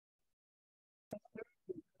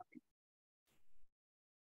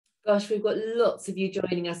Gosh, we've got lots of you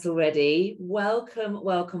joining us already. Welcome,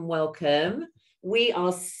 welcome, welcome. We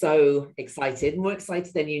are so excited, more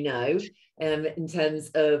excited than you know, in terms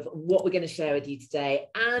of what we're going to share with you today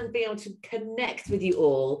and be able to connect with you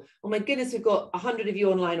all. Oh my goodness, we've got 100 of you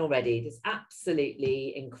online already. That's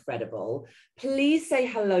absolutely incredible. Please say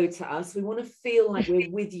hello to us. We want to feel like we're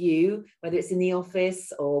with you, whether it's in the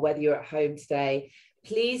office or whether you're at home today.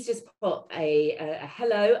 Please just pop a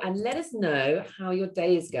hello and let us know how your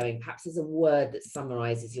day is going. Perhaps there's a word that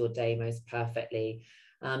summarizes your day most perfectly.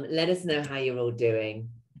 Let us know how you're all doing.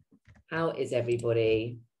 How is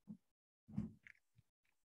everybody?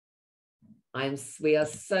 We are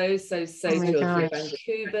so thrilled.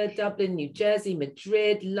 Vancouver, Dublin, New Jersey,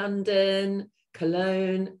 Madrid, London,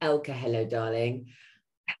 Cologne. Elka, hello, darling.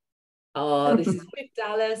 Oh, this is with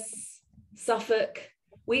Dallas, Suffolk.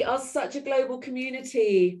 We are such a global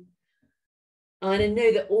community. And I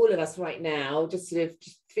know that all of us right now just sort of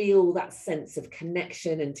feel that sense of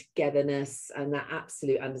connection and togetherness and that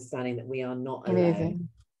absolute understanding that we are not alone,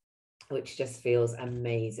 which just feels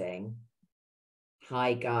amazing.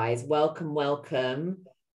 Hi, guys. Welcome, welcome.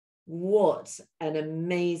 What an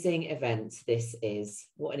amazing event this is.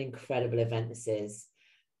 What an incredible event this is.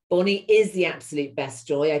 Bonnie is the absolute best,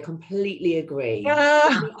 Joy. I completely agree.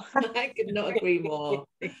 I could not agree more.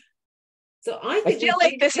 So I feel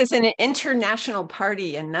like this is an international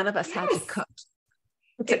party and none of us had to cook.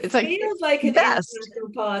 It feels like an international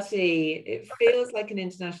party. It feels like an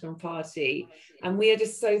international party. And we are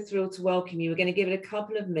just so thrilled to welcome you. We're going to give it a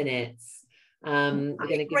couple of minutes. We're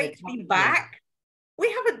going to great to be back.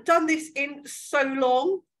 We haven't done this in so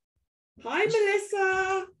long. Hi,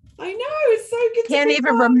 Melissa. I know, it's so good. Can't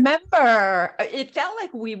even remember. It felt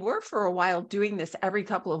like we were for a while doing this every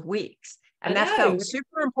couple of weeks. And that felt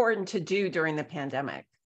super important to do during the pandemic.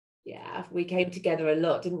 Yeah, we came together a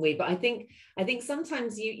lot, didn't we? But I think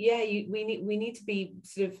sometimes we need to be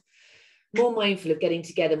sort of more mindful of getting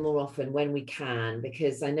together more often when we can,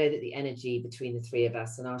 because I know that the energy between the three of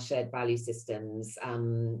us and our shared value systems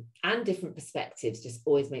and different perspectives just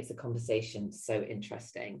always makes the conversation so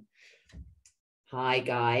interesting. Hi,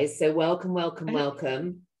 guys. So welcome. Melissa,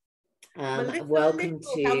 Welcome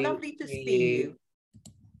to how lovely to see you.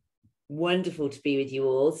 Wonderful to be with you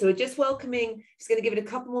all. So we're just welcoming, just going to give it a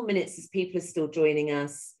couple more minutes as people are still joining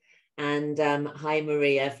us. And hi,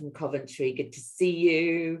 Maria from Coventry. Good to see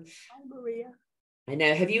you. Hi, Maria. I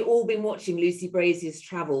know. Have you all been watching Lucy Brazier's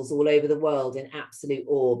travels all over the world in absolute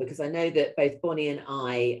awe? Because I know that both Bonnie and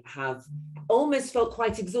I have almost felt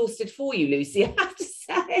quite exhausted for you, Lucy, I have to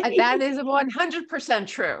say. That is 100%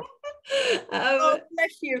 true. Oh,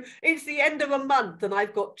 bless you. It's the end of a month and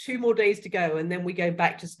I've got 2 more days to go and then we go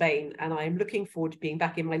back to Spain, and I'm looking forward to being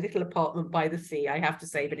back in my little apartment by the sea, I have to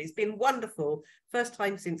say. But it's been wonderful. First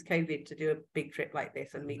time since COVID to do a big trip like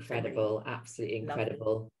this and meet. Incredible, absolutely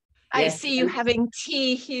incredible. I see you having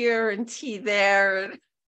tea here and tea there.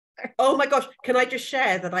 Oh my gosh, can I just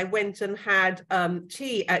share that I went and had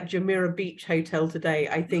tea at Jumeirah Beach Hotel today.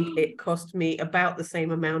 I think it cost me about the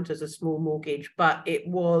same amount as a small mortgage, but it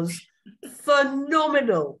was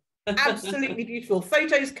phenomenal. Absolutely beautiful.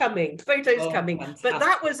 Photos coming. Fantastic. But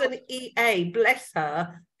that was an EA, bless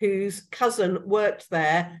her, whose cousin worked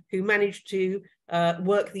there, who managed to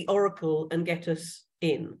work the Oracle and get us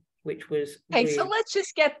in, which was Hey, so let's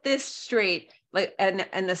just get this straight. Like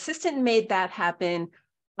an assistant made that happen.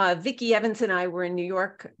 Vicki Evans and I were in New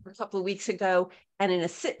York a couple of weeks ago, and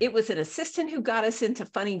it was an assistant who got us into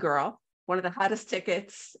Funny Girl, one of the hottest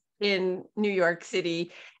tickets in New York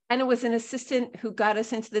City. And it was an assistant who got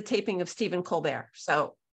us into the taping of Stephen Colbert.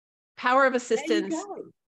 So power of assistance.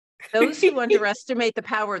 Those who underestimate the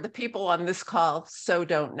power of the people on this call so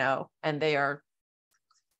don't know, and they're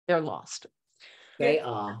lost. They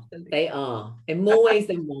are in more ways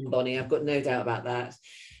than one, Bonnie. I've got no doubt about that.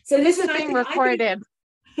 So this is being recorded.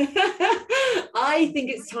 I think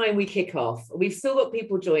it's time we kick off. We've still got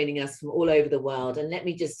people joining us from all over the world, and let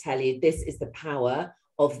me just tell you, this is the power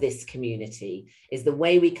of this community, is the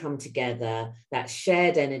way we come together, that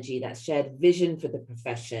shared energy, that shared vision for the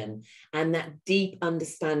profession, and that deep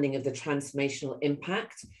understanding of the transformational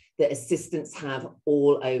impact that assistants have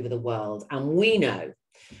all over the world. And we know.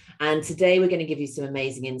 And today we're going to give you some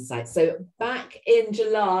amazing insights. So back in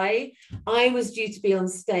July, I was due to be on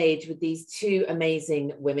stage with these 2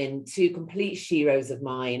 amazing women, 2 complete sheroes of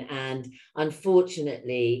mine. And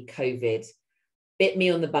unfortunately, COVID bit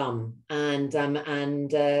me on the bum and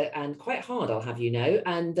quite hard, I'll have you know.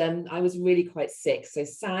 And I was really quite sick. So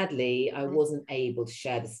sadly, I wasn't able to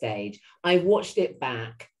share the stage. I watched it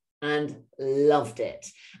back and loved it.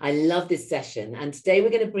 I love this session. And today we're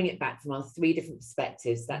going to bring it back from our 3 different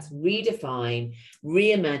perspectives. That's redefine,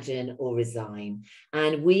 reimagine, or resign.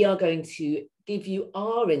 And we are going to give you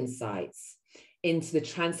our insights into the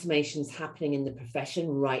transformations happening in the profession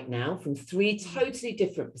right now from 3 totally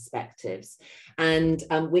different perspectives. And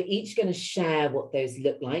we're each going to share what those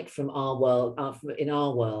look like from our world, in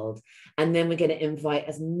our world. And then we're going to invite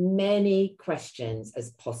as many questions as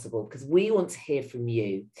possible because we want to hear from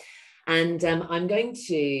you. And I'm going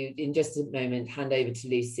to, in just a moment, hand over to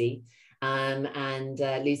Lucy.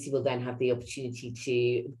 Lucy will then have the opportunity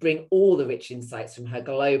to bring all the rich insights from her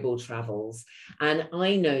global travels. And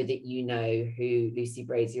I know that you know who Lucy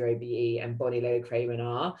Brazier OBE and Bonnie Low-Kramen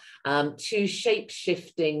are, 2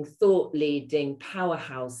 shape-shifting, thought-leading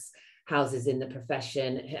powerhouses in the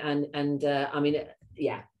profession. I mean,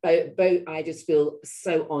 yeah, both I just feel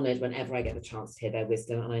so honoured whenever I get the chance to hear their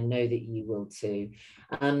wisdom, and I know that you will too.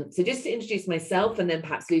 So just to introduce myself, and then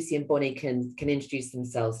perhaps Lucy and Bonnie can introduce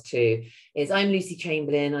themselves too, I'm Lucy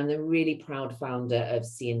Chamberlain. I'm the really proud founder of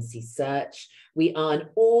CNC Search. We are an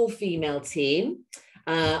all-female team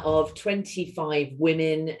of 25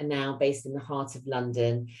 women now based in the heart of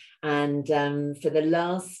London. And for the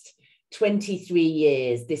last 23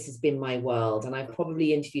 years, this has been my world, and I've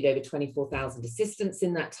probably interviewed over 24,000 assistants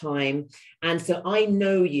in that time. And so I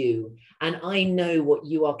know you, and I know what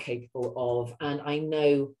you are capable of, and I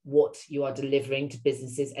know what you are delivering to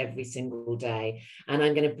businesses every single day. And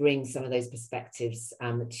I'm going to bring some of those perspectives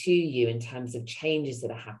to you in terms of changes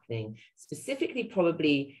that are happening, specifically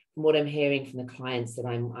probably from what I'm hearing from the clients that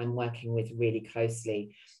I'm working with really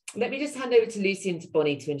closely. Let me just hand over to Lucy and to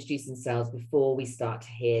Bonnie to introduce themselves before we start to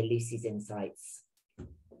hear Lucy's insights.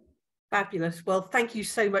 Fabulous. Well, thank you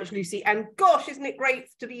so much, Lucy. And gosh, isn't it great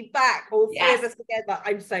to be back, all 3 of us together?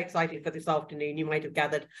 I'm so excited for this afternoon, you might have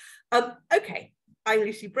gathered. Okay, I'm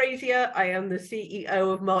Lucy Brazier. I am the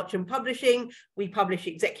CEO of March and Publishing. We publish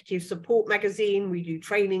Executive Support Magazine. We do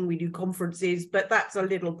training, we do conferences, but that's a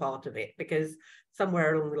little part of it because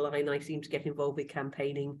somewhere along the line, I seem to get involved with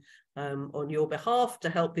campaigning on your behalf to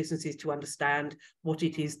help businesses to understand what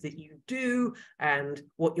it is that you do and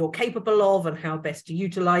what you're capable of and how best to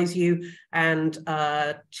utilize you. And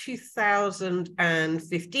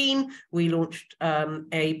 2015, we launched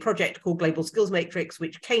a project called Global Skills Matrix,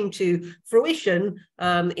 which came to fruition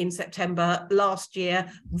in September last year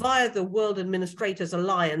via the World Administrators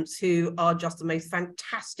Alliance, who are just the most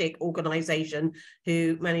fantastic organization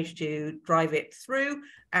who managed to drive it through.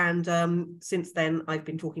 And since then, I've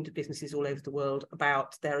been talking to businesses all over the world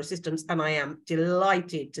about their assistance, and I am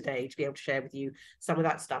delighted today to be able to share with you some of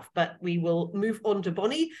that stuff. But we will move on to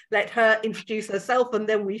Bonnie, let her introduce herself, and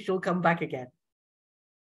then we shall come back again.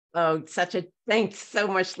 Oh, thanks so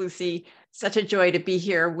much, Lucy. Such a joy to be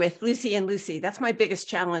here with Lucy and Lucy. That's my biggest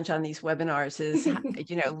challenge on these webinars is,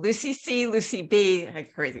 Lucy C, Lucy B,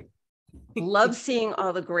 crazy. Love seeing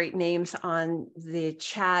all the great names on the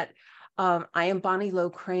chat. I am Bonnie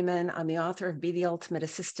Low-Kramen. I'm the author of Be the Ultimate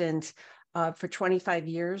Assistant. For 25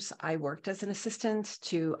 years, I worked as an assistant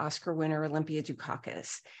to Oscar winner Olympia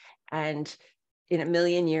Dukakis. And in a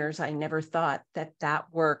million years, I never thought that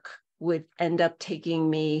work would end up taking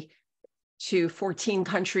me to 14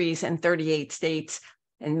 countries and 38 states,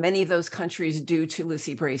 and many of those countries due to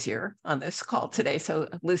Lucy Brazier on this call today. So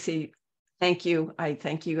Lucy, thank you. I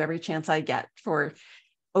thank you every chance I get for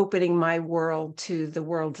opening my world to the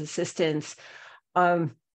world's assistants.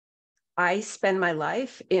 I spend my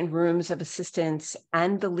life in rooms of assistants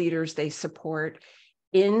and the leaders they support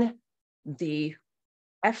in the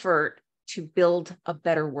effort to build a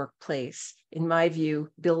better workplace. In my view,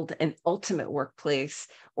 build an ultimate workplace,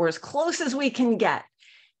 or as close as we can get.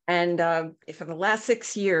 And for the last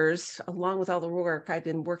 6 years, along with all the work, I've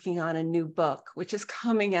been working on a new book, which is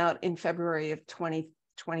coming out in February of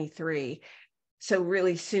 2023. So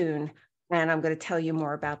really soon, and I'm going to tell you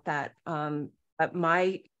more about that. But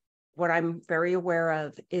what I'm very aware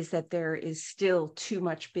of is that there is still too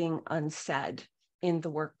much being unsaid in the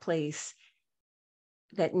workplace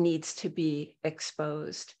that needs to be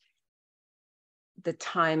exposed. The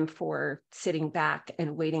time for sitting back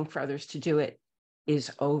and waiting for others to do it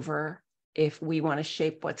is over. If we want to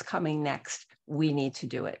shape what's coming next, we need to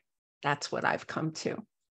do it. That's what I've come to.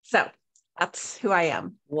 So that's who I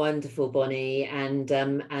am. Wonderful, Bonnie. And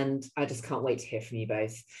I just can't wait to hear from you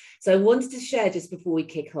both. So I wanted to share just before we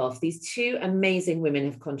kick off, these 2 amazing women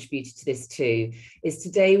have contributed to this too, is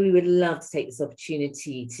today we would love to take this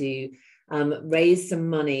opportunity to raise some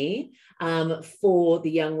money for the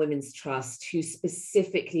Young Women's Trust, who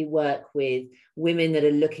specifically work with women that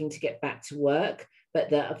are looking to get back to work, but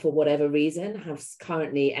that for whatever reason have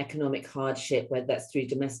currently economic hardship, whether that's through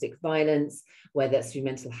domestic violence, whether that's through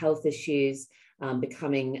mental health issues,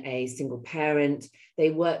 becoming a single parent. They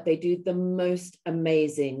do the most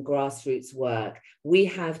amazing grassroots work. We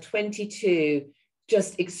have 22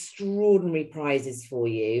 just extraordinary prizes for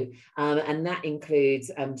you. And that includes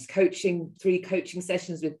coaching, 3 coaching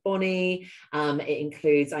sessions with Bonnie. It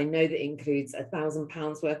includes, I know that it includes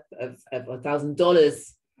 £1,000 worth of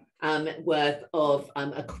 $1,000 worth of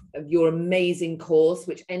your amazing course,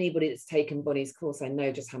 which anybody that's taken Bonnie's course, I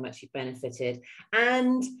know just how much you've benefited.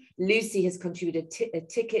 And Lucy has contributed a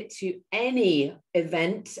ticket to any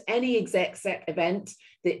event, any exec event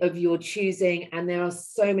of your choosing. And there are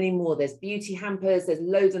so many more. There's beauty hampers, there's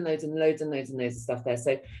loads and loads and loads and loads and loads of stuff there.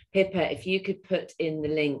 So Pippa, if you could put in the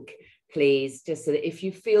link, please, just so that if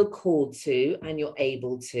you feel called to and you're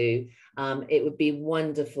able to, it would be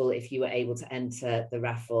wonderful if you were able to enter the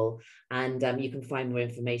raffle. And you can find more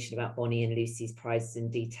information about Bonnie and Lucy's prizes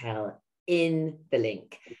in detail in the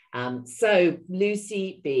link. So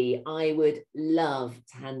Lucy B, I would love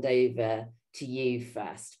to hand over to you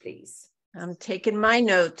first, please. I'm taking my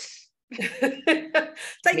notes.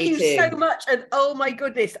 Thank you so much. And oh my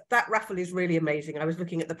goodness, that raffle is really amazing. I was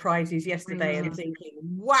looking at the prizes yesterday and thinking,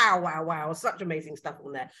 wow, such amazing stuff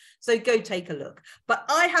on there. So go take a look. But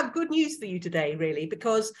I have good news for you today, really,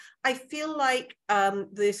 because I feel like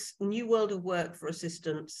this new world of work for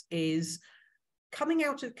assistants is coming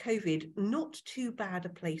out of COVID, not too bad a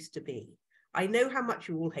place to be. I know how much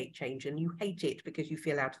you all hate change, and you hate it because you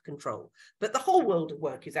feel out of control. But the whole world of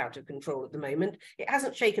work is out of control at the moment. It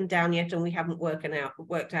hasn't shaken down yet, and we haven't worked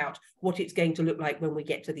out what it's going to look like when we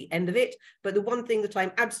get to the end of it. But the one thing that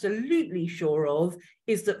I'm absolutely sure of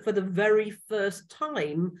is that for the very first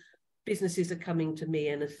time, businesses are coming to me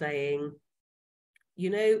and are saying, you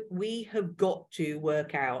know, we have got to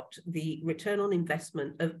work out the return on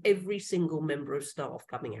investment of every single member of staff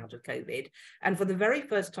coming out of COVID. And for the very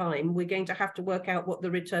first time, we're going to have to work out what the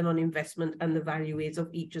return on investment and the value is of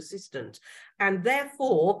each assistant. And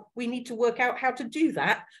therefore, we need to work out how to do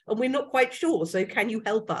that. And we're not quite sure. So can you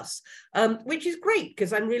help us? Which is great,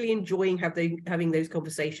 because I'm really enjoying having those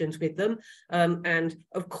conversations with them. And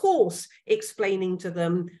of course, explaining to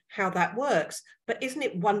them how that works. But isn't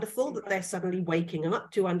it wonderful that they're suddenly waking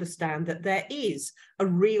up to understand that there is a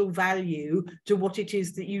real value to what it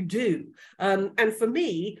is that you do? And for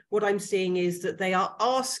me, what I'm seeing is that they are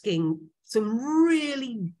asking some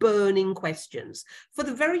really burning questions for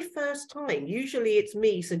the very first time. Usually it's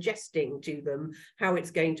me suggesting to them how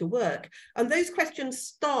it's going to work. And those questions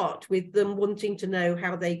start with them wanting to know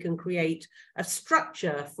how they can create a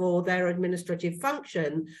structure for their administrative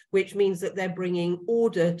function, which means that they're bringing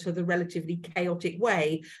order to the relatively chaotic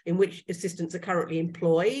way in which assistants are currently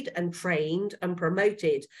employed and trained and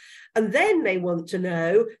promoted. And then they want to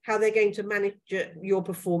know how they're going to manage your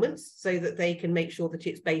performance so that they can make sure that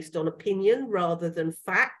it's based on opinion rather than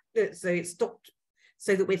fact.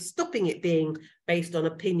 So that we're stopping it being based on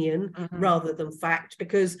opinion rather than fact,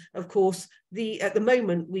 because of course at the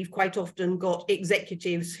moment we've quite often got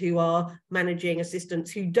executives who are managing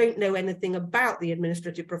assistants who don't know anything about the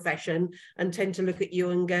administrative profession and tend to look at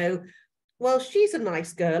you and go, well, she's a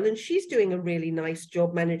nice girl and she's doing a really nice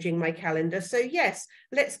job managing my calendar. So yes,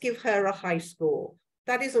 let's give her a high score.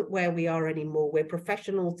 That isn't where we are anymore. We're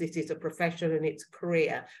professionals. This is a profession and it's a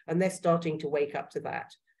career. And they're starting to wake up to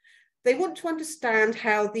that. They want to understand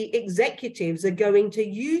how the executives are going to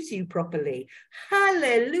use you properly.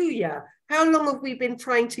 Hallelujah. How long have we been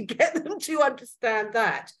trying to get them to understand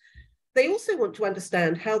that? They also want to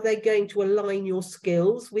understand how they're going to align your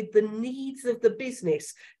skills with the needs of the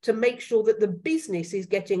business to make sure that the business is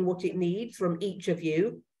getting what it needs from each of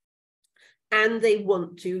you. And they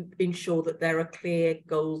want to ensure that there are clear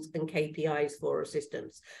goals and KPIs for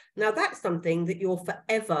assistants. Now, that's something that you're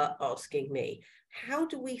forever asking me. How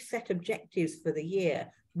do we set objectives for the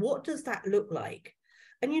year? What does that look like?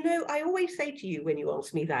 And, you know, I always say to you when you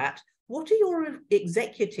ask me that, what are your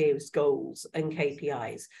executives' goals and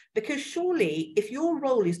KPIs? Because surely if your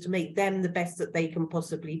role is to make them the best that they can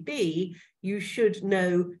possibly be, you should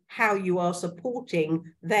know how you are supporting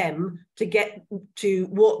them to get to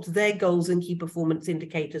what their goals and key performance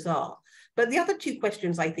indicators are. But the other two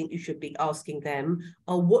questions I think you should be asking them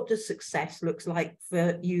are, what does success look like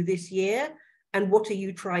for you this year? And what are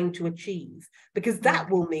you trying to achieve? Because that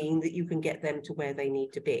will mean that you can get them to where they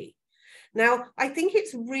need to be. Now, I think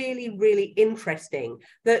it's really, really interesting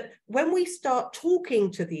that when we start talking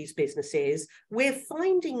to these businesses, we're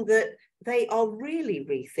finding that they are really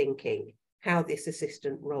rethinking how this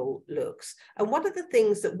assistant role looks. And one of the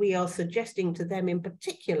things that we are suggesting to them in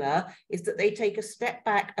particular is that they take a step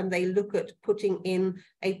back and they look at putting in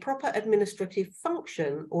a proper administrative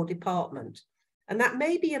function or department. And that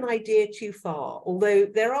may be an idea too far, although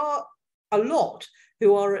there are a lot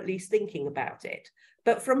who are at least thinking about it.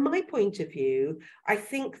 But from my point of view, I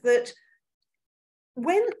think that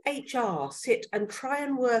when HR sit and try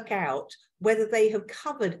and work out whether they have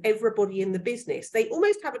covered everybody in the business, they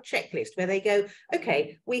almost have a checklist where they go,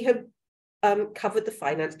 okay, we have covered the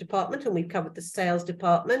finance department and we've covered the sales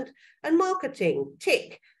department and marketing,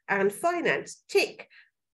 tick, and finance, tick.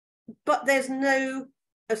 But there's no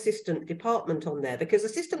assistant department on there because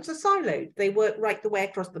assistants are siloed. They work right the way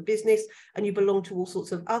across the business and you belong to all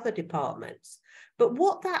sorts of other departments. But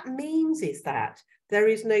what that means is that there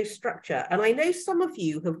is no structure. And I know some of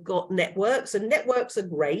you have got networks, and networks are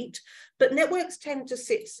great, but networks tend to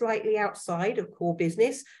sit slightly outside of core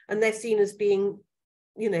business, and they're seen as being,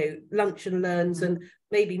 you know, lunch and learns and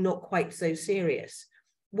maybe not quite so serious.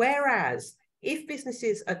 Whereas if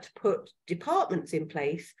businesses are to put departments in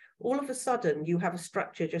place, all of a sudden you have a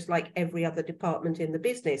structure just like every other department in the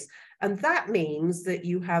business. And that means that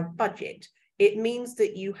you have budget. It means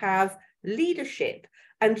that you have leadership,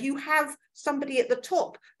 and you have somebody at the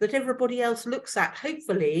top that everybody else looks at,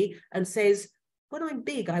 hopefully, and says, when I'm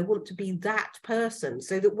big, I want to be that person,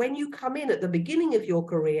 so that when you come in at the beginning of your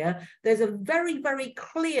career, there's a very, very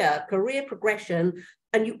clear career progression,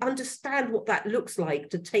 and you understand what that looks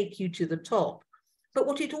like to take you to the top. But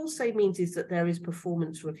what it also means is that there is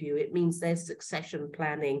performance review. It means there's succession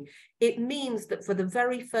planning. It means that for the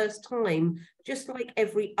very first time, just like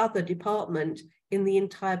every other department in the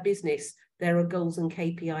entire business, there are goals and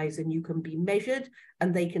KPIs, and you can be measured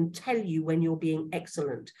and they can tell you when you're being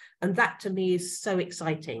excellent. And that to me is so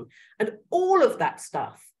exciting. And all of that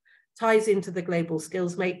stuff ties into the Global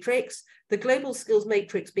Skills Matrix. The Global Skills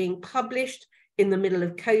Matrix being published in the middle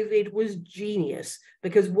of COVID was genius,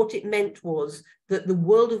 because what it meant was that the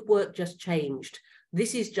world of work just changed.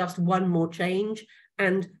 This is just one more change.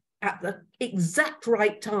 And at the exact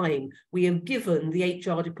right time, we have given the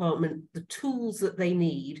HR department the tools that they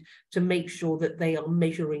need to make sure that they are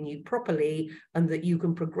measuring you properly and that you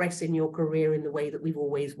can progress in your career in the way that we've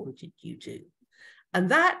always wanted you to. And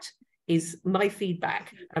that is my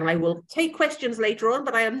feedback. And I will take questions later on,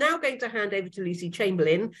 but I am now going to hand over to Lucy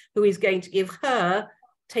Chamberlain, who is going to give her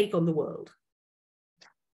take on the world.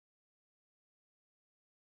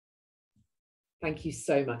 Thank you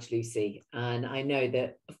so much, Lucy. And I know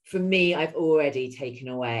that for me, I've already taken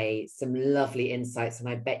away some lovely insights, and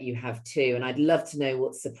I bet you have too. And I'd love to know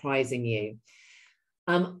what's surprising you.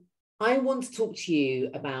 I want to talk to you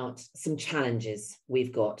about some challenges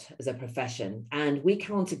we've got as a profession, and we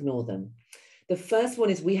can't ignore them. The first one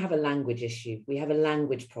is we have a language issue. We have a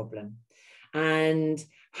language problem. And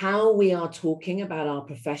how we are talking about our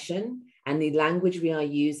profession and the language we are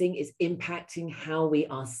using is impacting how we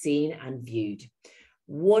are seen and viewed.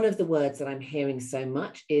 One of the words that I'm hearing so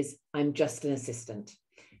much is, I'm just an assistant.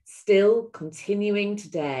 Still continuing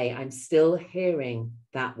today, I'm still hearing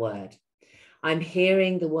that word. I'm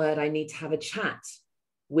hearing the word, I need to have a chat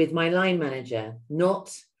with my line manager,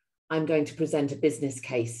 not I'm going to present a business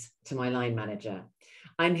case to my line manager.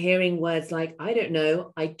 I'm hearing words like, I don't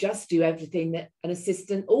know, I just do everything that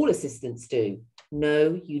all assistants do.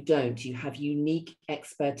 No, you don't. You have unique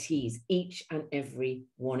expertise, each and every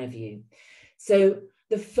one of you. So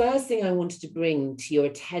the first thing I wanted to bring to your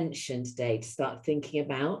attention today to start thinking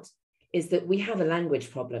about is that we have a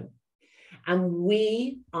language problem. And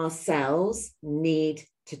we ourselves need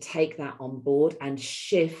to take that on board and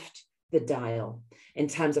shift the dial in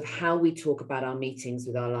terms of how we talk about our meetings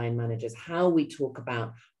with our line managers, how we talk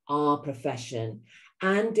about our profession,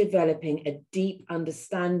 and developing a deep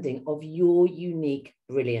understanding of your unique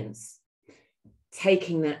brilliance.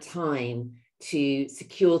 Taking that time to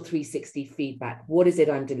secure 360 feedback. What is it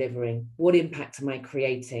I'm delivering? What impact am I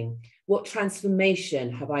creating? What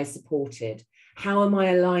transformation have I supported? How am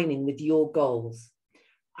I aligning with your goals?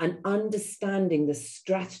 And understanding the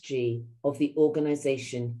strategy of the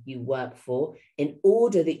organization you work for in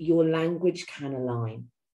order that your language can align.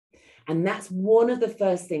 And that's one of the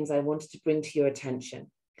first things I wanted to bring to your attention.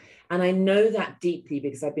 And I know that deeply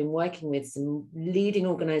because I've been working with some leading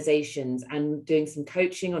organizations and doing some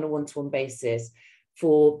coaching on a one-to-one basis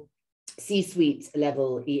for C-suite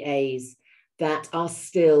level EAs that are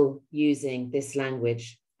still using this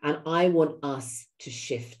language. And I want us to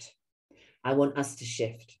shift. I want us to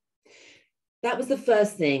shift. That was the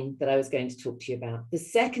first thing that I was going to talk to you about. The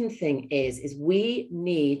second thing is we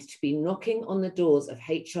need to be knocking on the doors of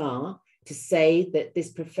HR to say that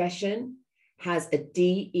this profession has a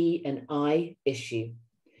DE&I issue.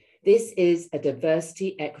 This is a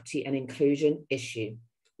diversity, equity, and inclusion issue.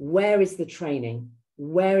 Where is the training?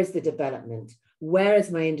 Where is the development? Where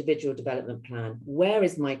is my individual development plan? Where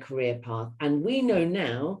is my career path? And we know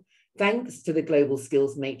now, thanks to the Global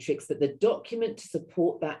Skills Matrix, that the document to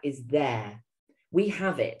support that is there. We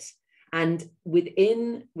have it. And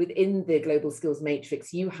within the Global Skills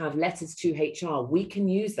Matrix, you have letters to HR. We can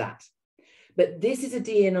use that. But this is a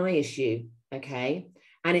D&I issue, okay?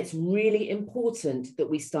 And it's really important that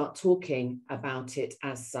we start talking about it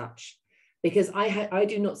as such, because I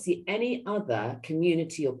do not see any other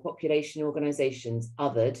community or population organizations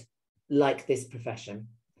othered like this profession.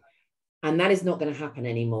 And that is not going to happen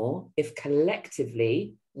anymore if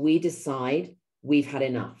collectively we decide we've had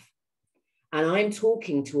enough. And I'm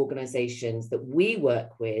talking to organizations that we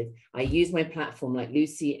work with. I use my platform like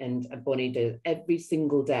Lucy and Bonnie do every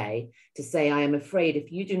single day to say, I am afraid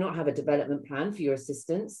if you do not have a development plan for your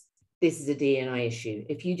assistants, this is a D&I issue.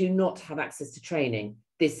 If you do not have access to training,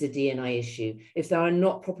 this is a D&I issue. If there are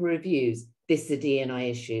not proper reviews, this is a D&I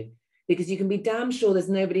issue. Because you can be damn sure there's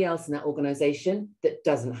nobody else in that organization that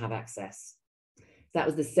doesn't have access. That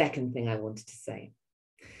was the second thing I wanted to say.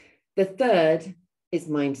 The third is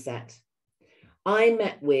mindset. I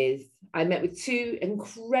met with two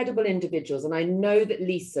incredible individuals, and I know that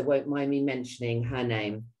Lisa won't mind me mentioning her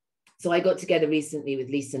name. So I got together recently with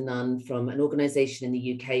Lisa Nunn from an organization in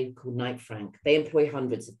the UK called Knight Frank. They employ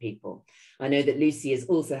hundreds of people. I know that Lucy has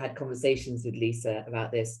also had conversations with Lisa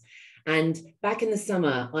about this. And back in the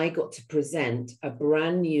summer, I got to present a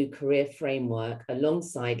brand new career framework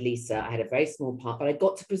alongside Lisa. I had a very small part, but I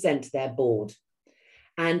got to present to their board.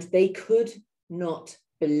 And they could not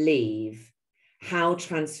believe how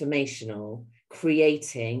transformational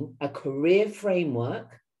creating a career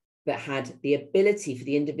framework that had the ability for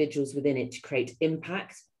the individuals within it to create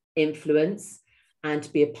impact, influence, and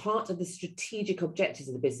to be a part of the strategic objectives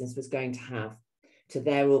of the business was going to have to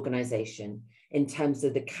their organization in terms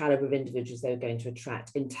of the caliber of individuals they were going to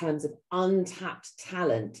attract, in terms of untapped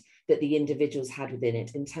talent that the individuals had within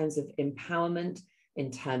it, in terms of empowerment, in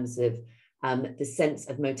terms of the sense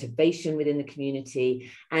of motivation within the community,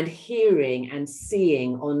 and hearing and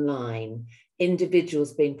seeing online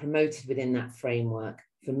individuals being promoted within that framework,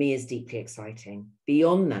 for me, is deeply exciting.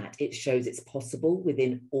 Beyond that, it shows it's possible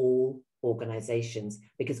within all organizations,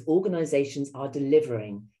 because organizations are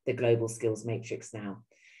delivering the Global Skills Matrix now.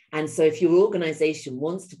 And so if your organization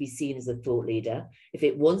wants to be seen as a thought leader, if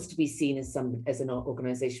it wants to be seen as an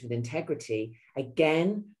organization with integrity,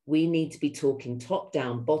 again, we need to be talking top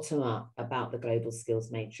down, bottom up about the Global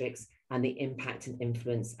Skills Matrix and the impact and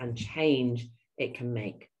influence and change it can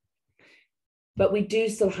make. But we do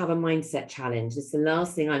still have a mindset challenge. It's the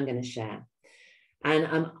last thing I'm going to share.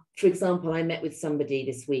 And for example, I met with somebody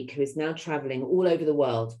this week who is now traveling all over the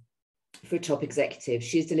world for a top executive.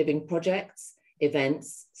 She's delivering projects,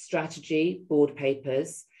 events, strategy, board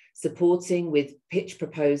papers, supporting with pitch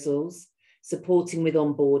proposals, supporting with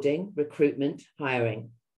onboarding, recruitment, hiring.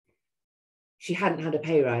 She hadn't had a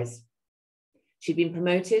pay rise. She'd been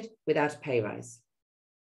promoted without a pay rise.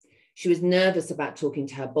 She was nervous about talking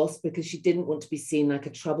to her boss because she didn't want to be seen like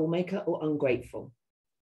a troublemaker or ungrateful.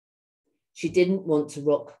 She didn't want to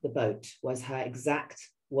rock the boat, was her exact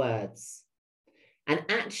words. And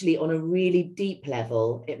actually, on a really deep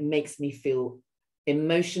level, it makes me feel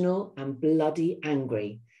emotional and bloody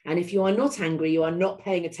angry. And if you are not angry, you are not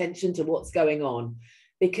paying attention to what's going on,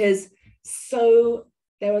 because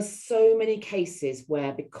there are so many cases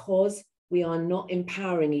where, because we are not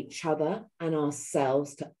empowering each other and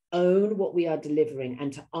ourselves to own what we are delivering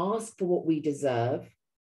and to ask for what we deserve,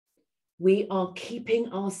 we are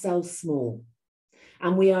keeping ourselves small,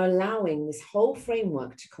 and we are allowing this whole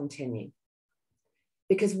framework to continue,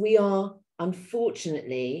 because we are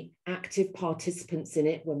unfortunately active participants in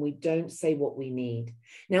it when we don't say what we need.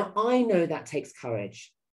 Now, I know that takes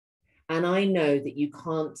courage, and I know that you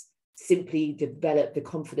can't simply develop the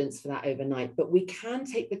confidence for that overnight, but we can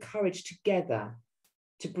take the courage together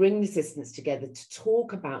to bring the assistants together to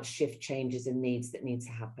talk about shift changes and needs that need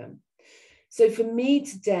to happen. So for me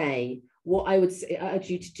today, what I would urge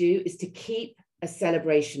you to do is to keep a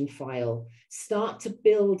celebration file, start to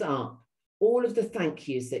build up all of the thank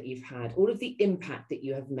yous that you've had, all of the impact that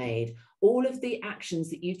you have made, all of the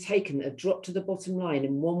actions that you've taken that have dropped to the bottom line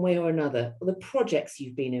in one way or another, or the projects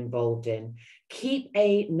you've been involved in. Keep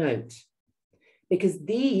a note, because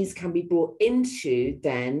these can be brought into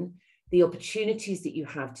then the opportunities that you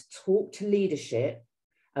have to talk to leadership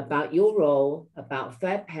about your role, about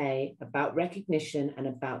fair pay, about recognition, and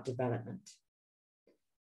about development.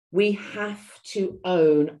 We have to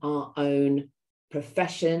own our own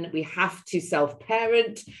profession. We have to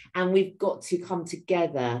self-parent, and we've got to come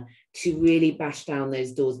together to really bash down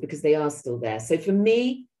those doors, because they are still there. So for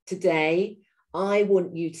me today, I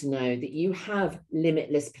want you to know that you have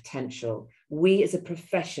limitless potential. We as a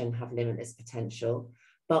profession have limitless potential,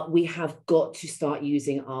 but we have got to start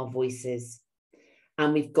using our voices,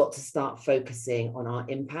 and we've got to start focusing on our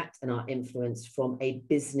impact and our influence from a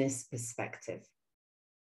business perspective.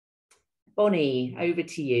 Bonnie, over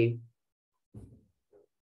to you.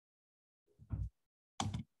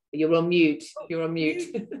 You're on mute. You're on mute.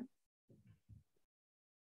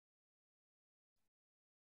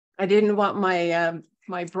 I didn't want my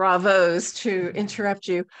my bravos to interrupt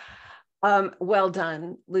you. Well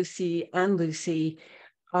done, Lucy and Lucy.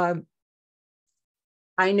 I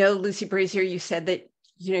know, Lucy Brazier, you said that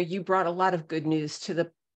you brought a lot of good news to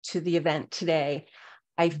the event today.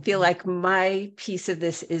 I feel like my piece of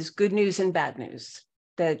this is good news and bad news.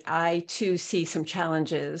 That I too see some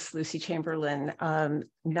challenges, Lucy Chamberlain,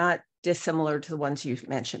 not dissimilar to the ones you've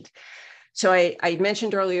mentioned. So I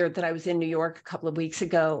mentioned earlier that I was in New York a couple of weeks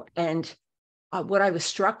ago, and what I was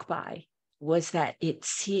struck by was that it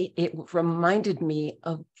reminded me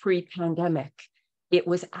of pre-pandemic. It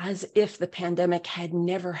was as if the pandemic had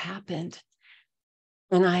never happened.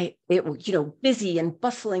 And busy and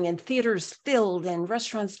bustling and theaters filled and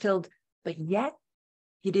restaurants filled, but yet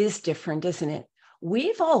it is different, isn't it?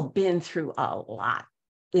 We've all been through a lot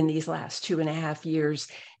in these last 2.5 years.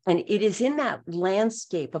 And it is in that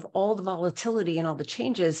landscape of all the volatility and all the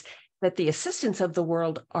changes that the assistants of the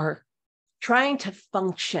world are trying to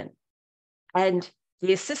function. And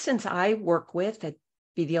the assistants I work with at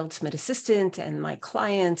Be the Ultimate Assistant and my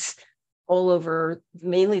clients all over,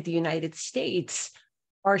 mainly the United States,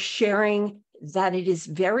 are sharing that it is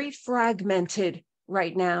very fragmented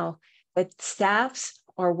right now, that staffs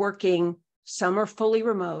are working, some are fully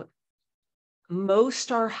remote,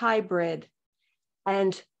 most are hybrid,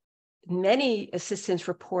 and many assistants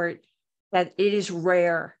report that it is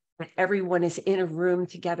rare that everyone is in a room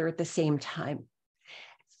together at the same time.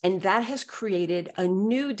 And that has created a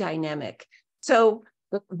new dynamic. So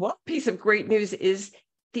one piece of great news is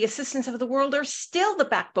the assistants of the world are still the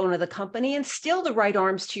backbone of the company and still the right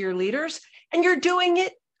arms to your leaders. And you're doing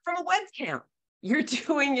it from a webcam. You're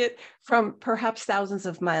doing it from perhaps thousands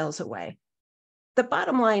of miles away. The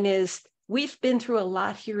bottom line is we've been through a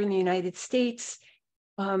lot here in the United States.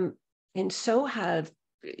 And so have,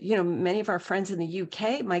 many of our friends in the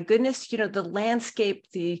UK. My goodness, the landscape,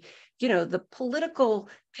 the political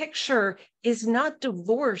picture is not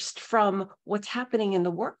divorced from what's happening in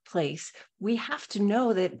the workplace. We have to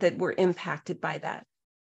know that we're impacted by that.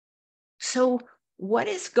 So what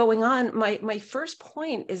is going on? My first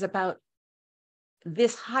point is about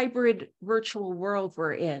this hybrid virtual world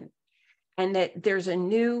we're in, and that there's a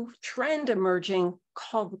new trend emerging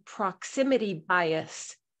called proximity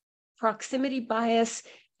bias. Proximity bias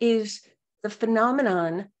is the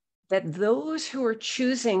phenomenon that those who are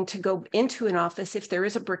choosing to go into an office, if there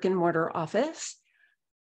is a brick and mortar office,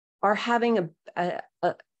 are having a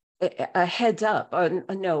heads up.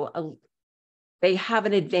 They have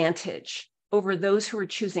an advantage over those who are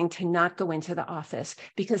choosing to not go into the office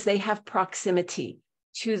because they have proximity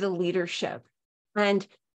to the leadership. And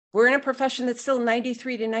we're in a profession that's still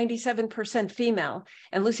 93 to 97% female.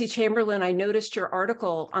 And Lucy Chamberlain, I noticed your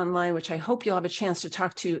article online, which I hope you'll have a chance to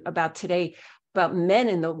talk to about today, about men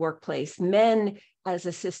in the workplace, men as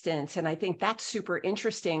assistants. And I think that's super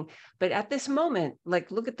interesting. But at this moment,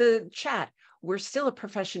 look at the chat. We're still a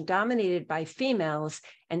profession dominated by females,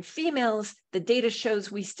 and females, the data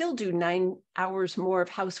shows we still do 9 hours more of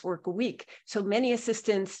housework a week. So many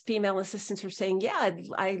assistants, female assistants, are saying, yeah,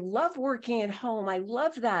 I love working at home. I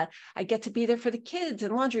love that. I get to be there for the kids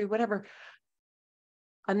and laundry, whatever.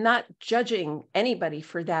 I'm not judging anybody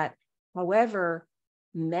for that. However,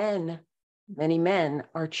 many men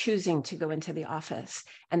are choosing to go into the office,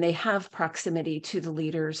 and they have proximity to the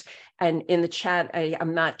leaders. And in the chat,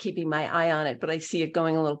 I'm not keeping my eye on it, but I see it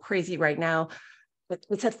going a little crazy right now. But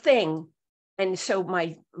it's a thing. And so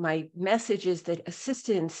my message is that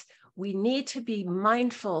assistants, we need to be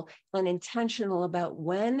mindful and intentional about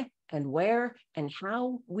when and where and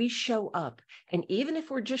how we show up. And even if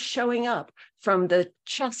we're just showing up from the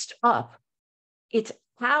chest up, it's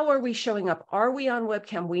how are we showing up? Are we on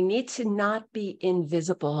webcam? We need to not be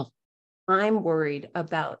invisible. I'm worried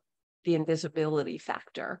about the invisibility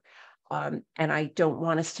factor. And I don't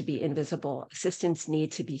want us to be invisible. Assistants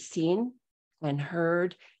need to be seen and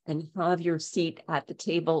heard and have your seat at the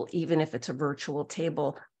table, even if it's a virtual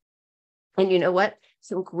table. And you know what?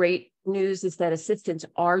 Some great news is that assistants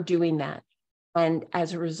are doing that. And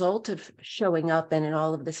as a result of showing up and in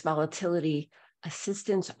all of this volatility,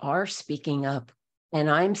 assistants are speaking up. And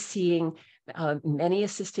I'm seeing many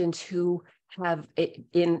assistants who have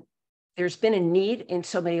there's been a need in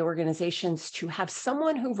so many organizations to have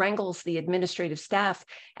someone who wrangles the administrative staff.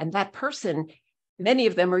 And that person, many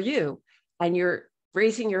of them are you, and you're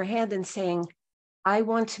raising your hand and saying, I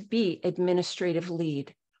want to be administrative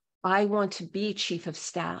lead. I want to be chief of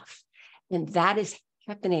staff. And that is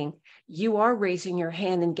happening. You are raising your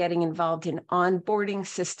hand and getting involved in onboarding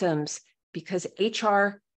systems because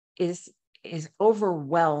HR is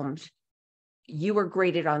overwhelmed. You are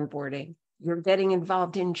great at onboarding. You're getting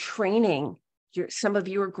involved in training. Some of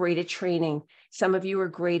you are great at training. Some of you are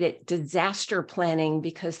great at disaster planning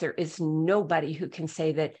because there is nobody who can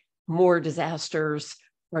say that more disasters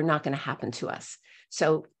are not going to happen to us.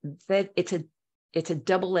 So that it's a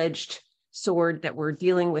double-edged sword that we're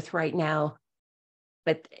dealing with right now.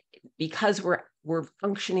 But because we're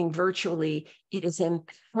functioning virtually, it is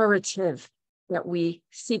imperative that we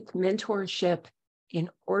seek mentorship in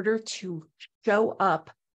order to show up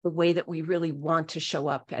the way that we really want to show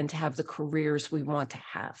up and to have the careers we want to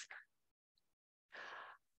have.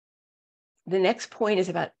 The next point is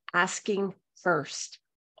about asking first.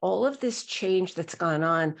 All of this change that's gone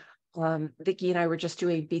on, Vicki and I were just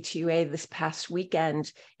doing BTUA this past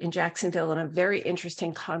weekend in Jacksonville, and a very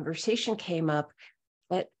interesting conversation came up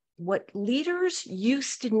that what leaders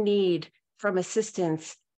used to need from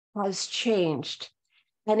assistants has changed.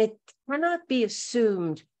 And it cannot be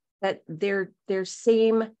assumed that their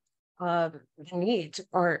same needs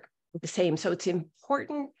are the same. So it's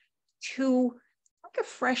important to take a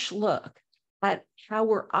fresh look at how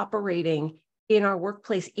we're operating in our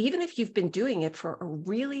workplace, even if you've been doing it for a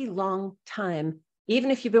really long time,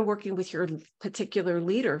 even if you've been working with your particular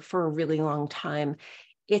leader for a really long time.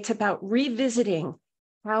 It's about revisiting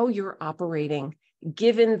how you're operating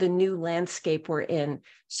given the new landscape we're in.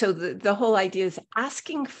 So the whole idea is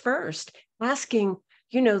asking first,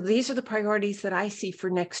 these are the priorities that I see for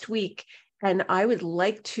next week. And I would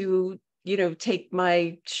like to, take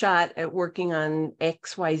my shot at working on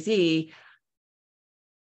XYZ.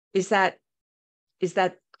 Is that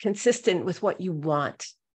consistent with what you want?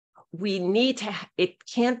 We need to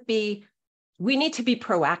be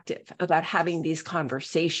proactive about having these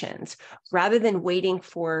conversations rather than waiting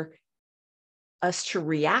for us to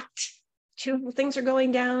react to things are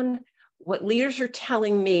going down. What leaders are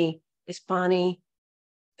telling me is, Bonnie,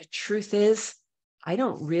 the truth is, I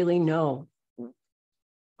don't really know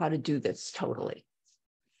how to do this totally.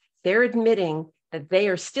 They're admitting that they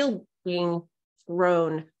are still being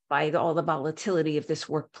thrown by all the volatility of this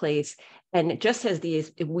workplace. And just as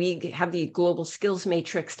we have the global skills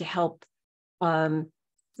matrix to help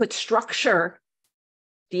put structure,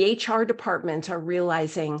 the HR departments are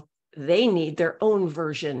realizing they need their own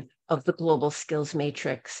version of the global skills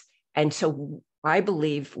matrix. And so I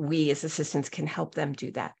believe we as assistants can help them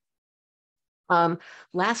do that.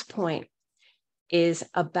 Last point is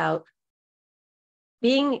about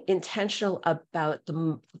being intentional about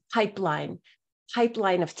the pipeline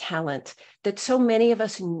of talent that so many of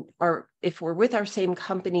us are, if we're with our same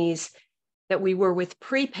companies that we were with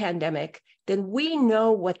pre-pandemic, then we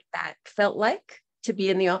know what that felt like to be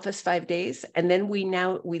in the office 5 days. And then we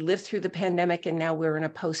lived through the pandemic and now we're in a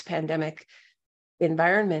post-pandemic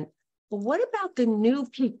environment. But what about the new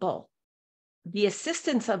people? The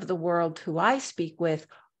assistants of the world who I speak with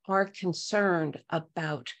are concerned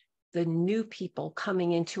about the new people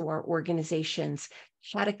coming into our organizations,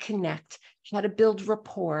 how to connect, how to build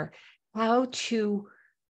rapport, how to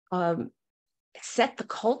set the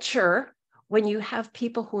culture when you have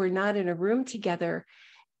people who are not in a room together.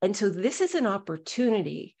 And so this is an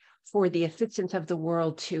opportunity for the assistants of the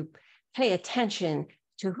world to pay attention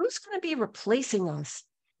to who's going to be replacing us.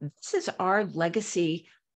 This is our legacy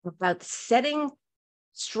about setting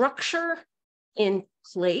structure in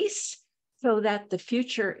place so that the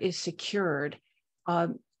future is secured.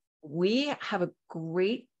 We have a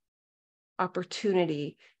great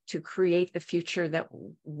opportunity to create the future that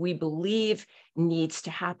we believe needs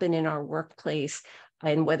to happen in our workplace.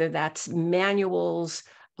 And whether that's manuals,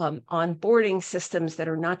 onboarding systems that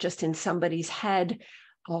are not just in somebody's head,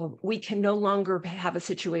 we can no longer have a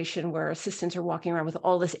situation where assistants are walking around with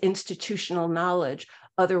all this institutional knowledge,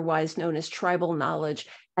 otherwise known as tribal knowledge,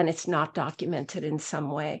 and it's not documented in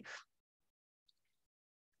some way.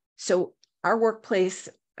 So our workplace,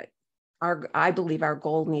 I believe our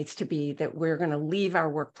goal needs to be that we're going to leave our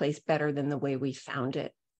workplace better than the way we found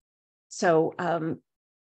it. So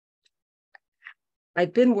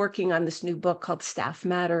I've been working on this new book called Staff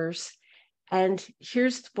Matters. And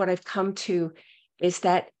here's what I've come to is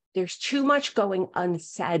that there's too much going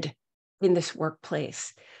unsaid in this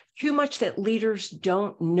workplace. too much that leaders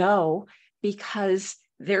don't know because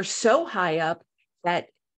they're so high up that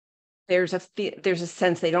there's a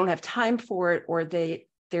sense they don't have time for it, or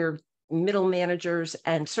their middle managers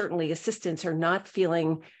and certainly assistants are not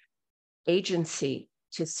feeling agency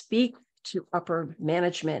to speak to upper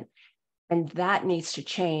management. And that needs to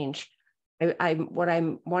change. What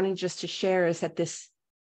I'm wanting just to share is that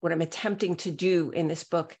what I'm attempting to do in this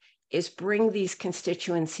book is bring these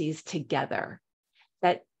constituencies together.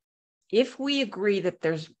 That if we agree that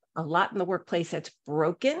there's a lot in the workplace that's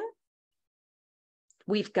broken,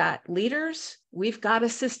 we've got leaders, we've got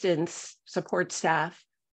assistants, support staff,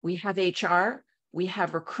 we have HR, we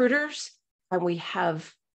have recruiters, and we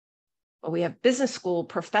have business school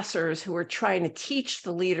professors who are trying to teach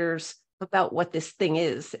the leaders about what this thing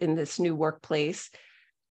is in this new workplace.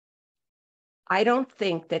 I don't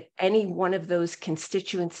think that any one of those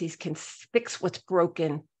constituencies can fix what's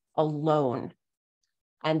broken alone.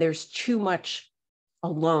 And there's too much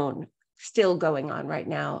alone still going on right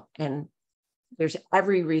now. And there's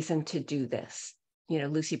every reason to do this. You know,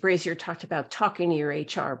 Lucy Brazier talked about talking to your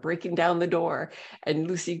HR, breaking down the door. And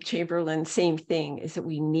Lucy Chamberlain, same thing, is that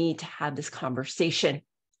we need to have this conversation.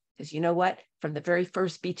 Because you know what? From the very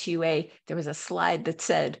first B2A, there was a slide that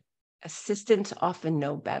said, assistants often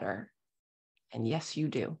know better. And yes, you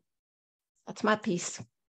do. That's my piece.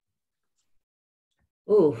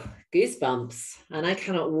 Oh, goosebumps. And I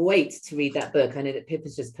cannot wait to read that book. I know that Pip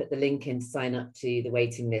has just put the link in to sign up to the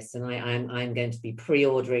waiting list, and I'm going to be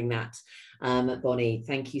pre-ordering that. Bonnie,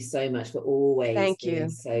 thank you so much for always being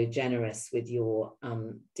so generous with your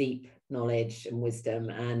deep knowledge and wisdom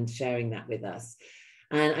and sharing that with us.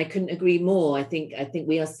 And I couldn't agree more. I think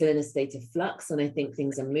we are still in a state of flux, and I think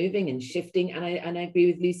things are moving and shifting. And I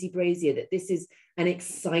agree with Lucy Brazier that this is an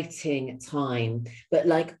exciting time. But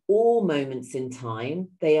like all moments in time,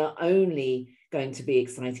 they are only going to be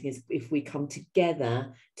exciting if we come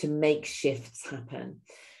together to make shifts happen.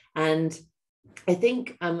 And I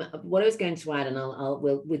think what I was going to add, and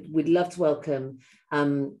we'd love to welcome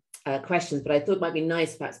questions, but I thought it might be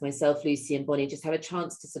nice, perhaps myself, Lucy and Bonnie, just have a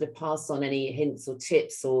chance to sort of pass on any hints or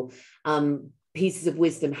tips or pieces of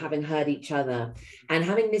wisdom, having heard each other. And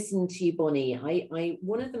having listened to you, Bonnie, I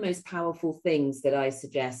one of the most powerful things that I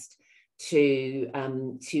suggest to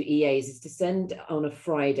EAs is to send on a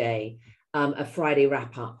Friday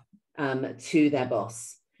wrap up to their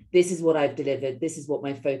boss. This is what I've delivered. This is what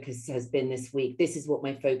my focus has been this week. This is what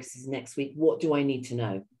my focus is next week. What do I need to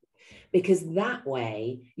know? Because that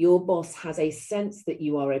way, your boss has a sense that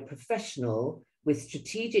you are a professional with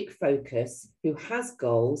strategic focus, who has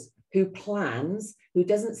goals, who plans, who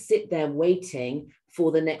doesn't sit there waiting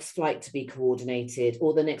for the next flight to be coordinated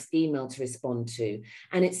or the next email to respond to.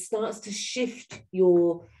 And it starts to shift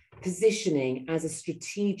your positioning as a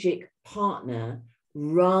strategic partner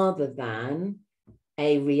rather than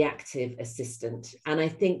a reactive assistant. And I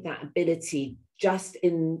think that ability, just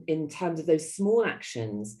in terms of those small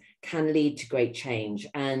actions, can lead to great change.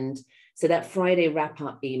 And so that Friday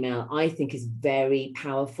wrap-up email, I think, is very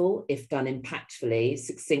powerful if done impactfully,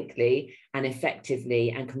 succinctly, and effectively,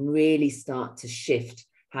 and can really start to shift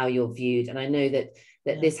how you're viewed. And I know that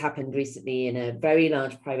this happened recently in a very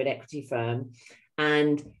large private equity firm,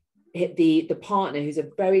 and the partner, who's a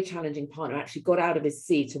very challenging partner, actually got out of his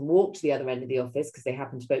seat and walked to the other end of the office because they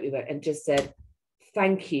happened to both be there, and just said,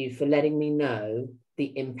 "Thank you for letting me know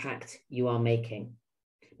the impact you are making,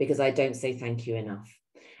 because I don't say thank you enough."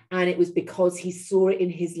 And it was because he saw it in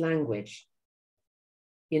his language.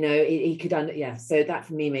 You know, he could, so that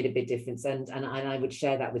for me made a big difference. And I would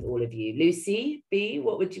share that with all of you. Lucy B,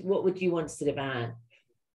 what would you want to sort of add?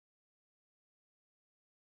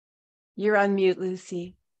 You're on mute,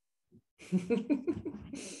 Lucy.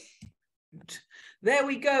 There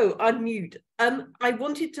we go, unmute. I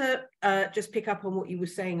wanted to just pick up on what you were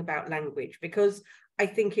saying about language, because I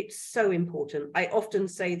think it's so important. I often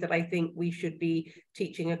say that I think we should be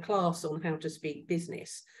teaching a class on how to speak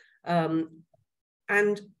business.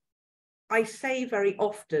 And I say very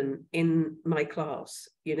often in my class,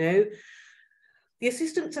 you know, the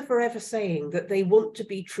assistants are forever saying that they want to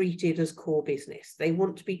be treated as core business. They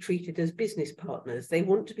want to be treated as business partners. They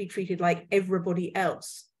want to be treated like everybody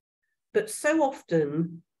else. But so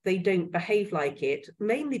often they don't behave like it,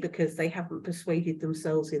 mainly because they haven't persuaded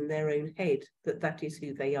themselves in their own head that that is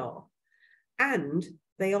who they are. And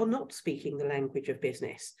they are not speaking the language of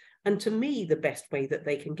business. And to me, the best way that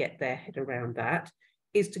they can get their head around that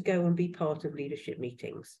is to go and be part of leadership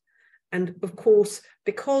meetings. And of course,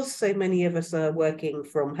 because so many of us are working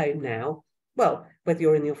from home now, well, whether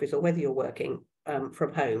you're in the office or whether you're working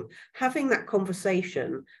from home, having that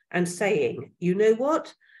conversation and saying, you know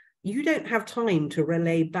what, you don't have time to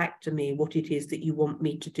relay back to me what it is that you want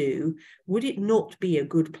me to do. Would it not be a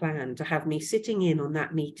good plan to have me sitting in on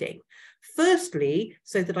that meeting? Firstly,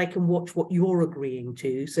 so that I can watch what you're agreeing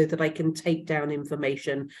to, so that I can take down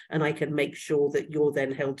information and I can make sure that you're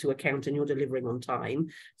then held to account and you're delivering on time.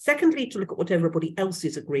 Secondly, to look at what everybody else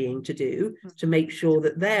is agreeing to do, to make sure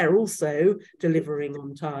that they're also delivering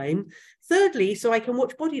on time. Thirdly, so I can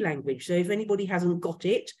watch body language. So if anybody hasn't got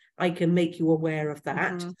it, I can make you aware of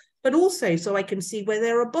that. But also so I can see where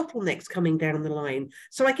there are bottlenecks coming down the line,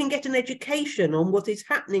 so I can get an education on what is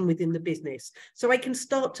happening within the business, so I can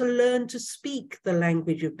start to learn to speak the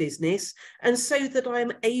language of business, and so that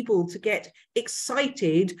I'm able to get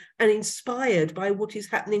excited and inspired by what is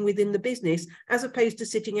happening within the business, as opposed to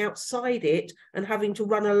sitting outside it and having to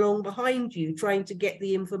run along behind you trying to get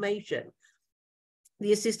the information.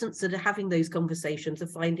 The assistants that are having those conversations are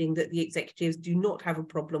finding that the executives do not have a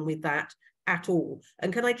problem with that at all.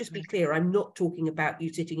 And can I just be clear, I'm not talking about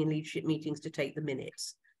you sitting in leadership meetings to take the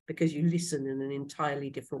minutes, because you listen in an entirely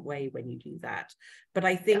different way when you do that. But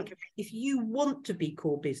I think if you want to be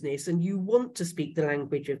core business and you want to speak the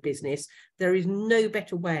language of business, there is no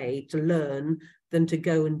better way to learn than to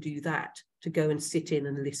go and do that, to go and sit in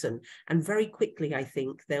and listen. And very quickly, I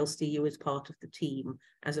think they'll see you as part of the team,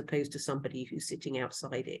 as opposed to somebody who's sitting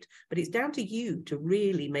outside it. But it's down to you to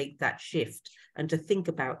really make that shift and to think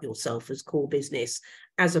about yourself as core business,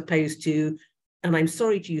 as opposed to, and I'm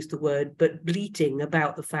sorry to use the word, but bleating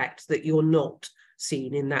about the fact that you're not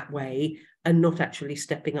seen in that way and not actually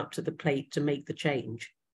stepping up to the plate to make the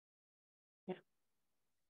change.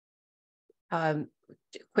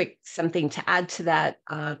 Quick something to add to that.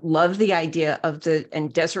 Love the idea of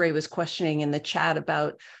and Desiree was questioning in the chat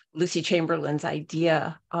about Lucy Chamberlain's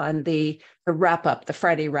idea on the wrap up, the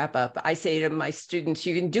Friday wrap up. I say to my students,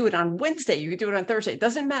 you can do it on Wednesday, you can do it on Thursday. It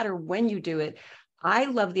doesn't matter when you do it. I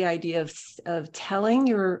love the idea of telling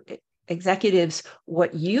your executives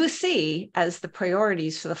what you see as the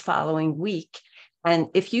priorities for the following week. And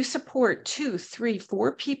if you support 2, 3,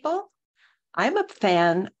 4 people, I'm a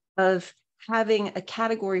fan of having a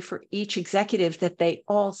category for each executive that they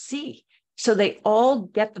all see. So they all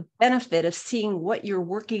get the benefit of seeing what you're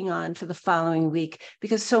working on for the following week,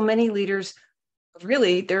 because so many leaders,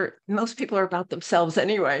 really, most people are about themselves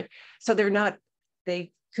anyway. So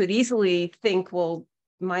they could easily think, well,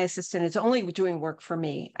 my assistant is only doing work for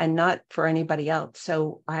me and not for anybody else.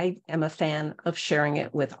 So I am a fan of sharing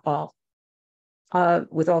it with all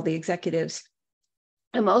the executives.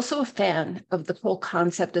 I'm also a fan of the whole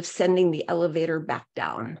concept of sending the elevator back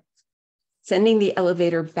down. Sending the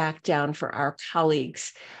elevator back down for our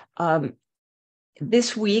colleagues.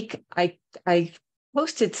 This week, I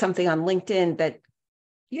posted something on LinkedIn that,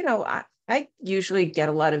 I usually get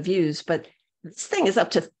a lot of views, but this thing is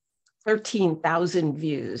up to 13,000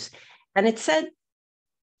 views. And it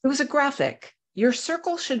was a graphic. Your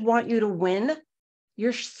circle should want you to win.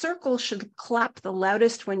 Your circle should clap the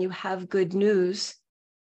loudest when you have good news.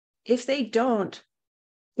 If they don't,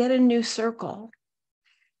 get a new circle.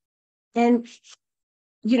 And,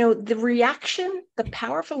 the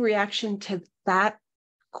powerful reaction to that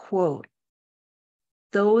quote,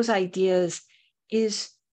 those ideas,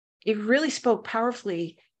 it really spoke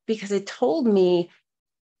powerfully, because it told me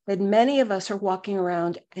that many of us are walking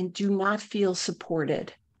around and do not feel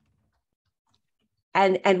supported.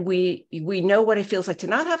 And we know what it feels like to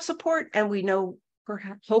not have support, and we know,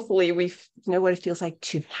 perhaps, hopefully, we know what it feels like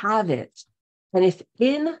to have it. And if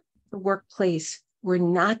in the workplace we're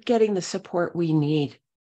not getting the support we need,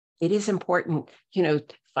 it is important, to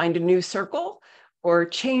find a new circle or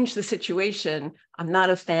change the situation. I'm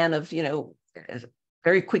not a fan of,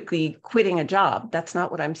 very quickly quitting a job. That's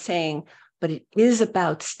not what I'm saying. But it is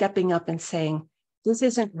about stepping up and saying, this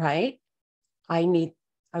isn't right. I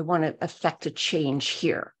want to affect a change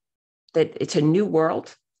here, that it's a new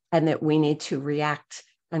world and that we need to react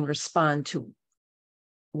and respond to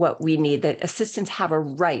what we need, that assistants have a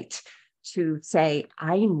right to say,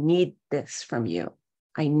 I need this from you.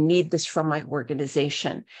 I need this from my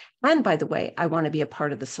organization. And by the way, I want to be a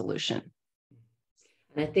part of the solution.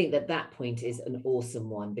 And I think that point is an awesome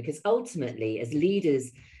one, because ultimately, as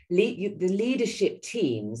leaders, the leadership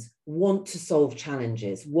teams want to solve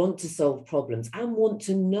challenges, want to solve problems, and want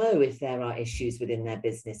to know if there are issues within their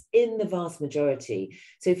business in the vast majority.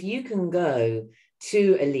 So if you can go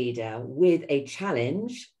to a leader with a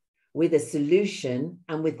challenge, with a solution,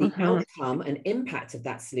 and with the outcome and impact of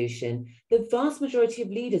that solution, the vast majority of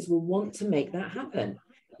leaders will want to make that happen.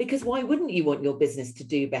 Because why wouldn't you want your business to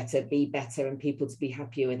do better, be better, and people to be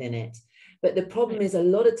happier within it? But the problem is a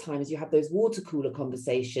lot of times you have those water cooler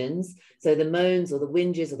conversations, so the moans or the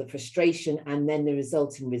whinges or the frustration, and then the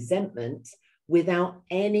resulting resentment without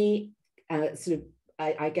any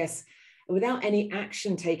I guess, without any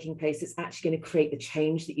action taking place that's actually going to create the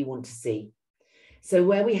change that you want to see. So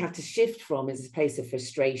where we have to shift from is a place of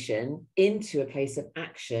frustration into a place of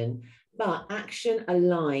action, but action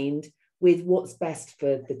aligned with what's best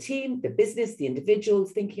for the team, the business, the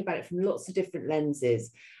individuals, thinking about it from lots of different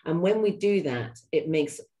lenses. And when we do that, it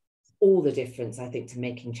makes all the difference, I think, to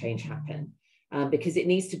making change happen, because it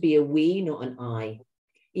needs to be a we, not an I.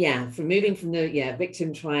 Yeah, from moving from the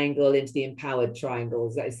victim triangle into the empowered triangle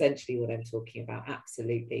is essentially what I'm talking about.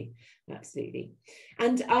 Absolutely, absolutely.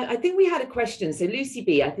 And I think we had a question. So Lucy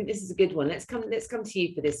B, I think this is a good one. Let's come to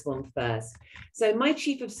you for this one first. So my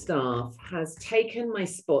chief of staff has taken my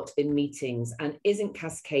spot in meetings and isn't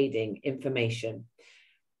cascading information.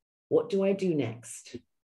 What do I do next?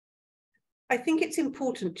 I think it's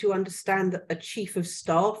important to understand that a chief of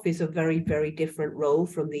staff is a very, very different role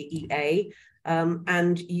from the EA.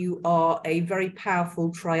 And you are a very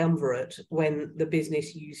powerful triumvirate when the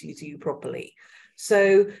business uses you properly.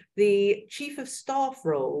 So the chief of staff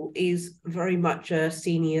role is very much a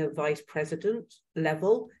senior vice president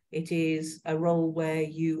level. It is a role where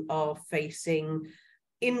you are facing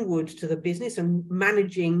inward to the business and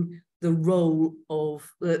managing the role of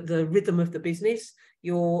the rhythm of the business.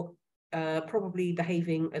 You're probably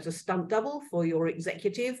behaving as a stunt double for your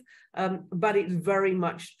executive, but it's very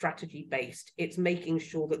much strategy based. It's making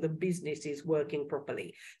sure that the business is working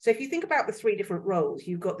properly. So if you think about the three different roles,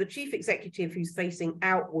 you've got the chief executive who's facing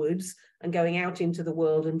outwards and going out into the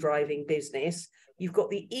world and driving business. You've got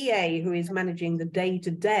the EA who is managing the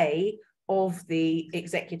day-to-day of the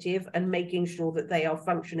executive and making sure that they are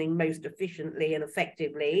functioning most efficiently and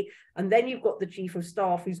effectively. And then you've got the chief of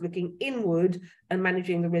staff who's looking inward and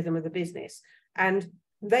managing the rhythm of the business. And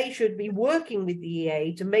they should be working with the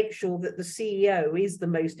EA to make sure that the CEO is the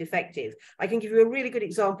most effective. I can give you a really good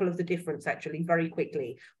example of the difference, actually, very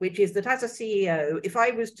quickly, which is that as a CEO, if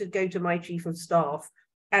I was to go to my chief of staff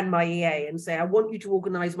and my EA and say, I want you to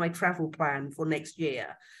organize my travel plan for next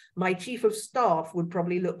year, my chief of staff would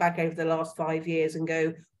probably look back over the last 5 years and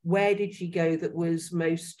go, where did she go that was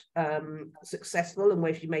most successful and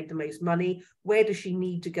where she made the most money? Where does she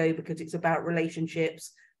need to go because it's about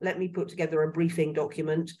relationships? Let me put together a briefing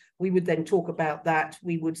document. We would then talk about that.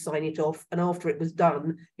 We would sign it off. And after it was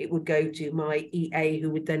done, it would go to my EA, who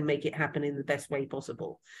would then make it happen in the best way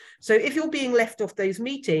possible. So if you're being left off those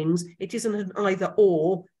meetings, it isn't an either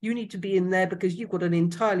or. You need to be in there because you've got an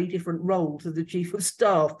entirely different role to the chief of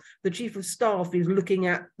staff. The chief of staff is looking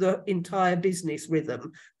at the entire business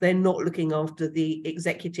rhythm. They're not looking after the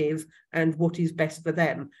executive and what is best for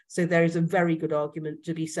them. So there is a very good argument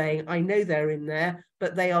to be saying, I know they're in there,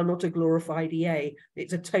 but they are not a glorified EA.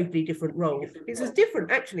 It's a totally different role. It's as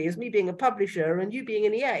different, actually, as me being a publisher and you being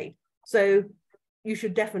an EA. So you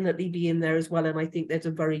should definitely be in there as well. And I think there's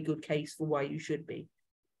a very good case for why you should be.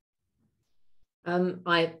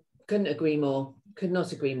 I couldn't agree more. Could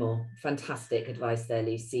not agree more. Fantastic advice there,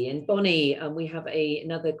 Lucy. And Bonnie, we have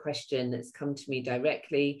another question that's come to me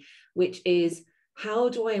directly, which is, how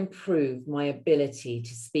do I improve my ability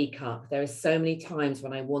to speak up? There are so many times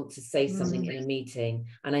when I want to say something in a meeting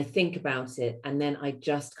and I think about it and then I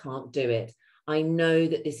just can't do it. I know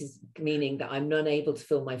that this is meaning that I'm not able to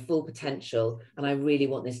fill my full potential and I really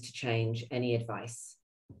want this to change. Any advice?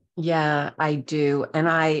 Yeah, I do. And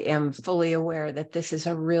I am fully aware that this is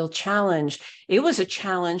a real challenge. It was a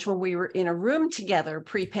challenge when we were in a room together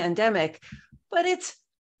pre-pandemic, but it's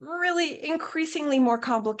really increasingly more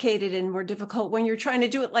complicated and more difficult when you're trying to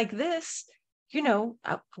do it like this. You know,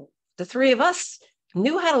 the three of us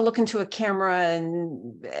knew how to look into a camera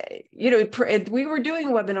and, we were doing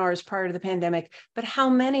webinars prior to the pandemic, but how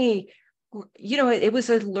many, it was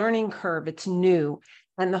a learning curve. It's new.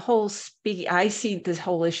 And the whole I see this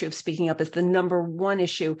whole issue of speaking up as the number one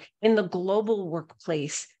issue in the global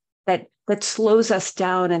workplace that slows us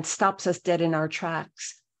down and stops us dead in our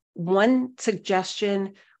tracks. One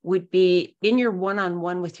suggestion would be in your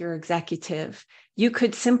one-on-one with your executive, you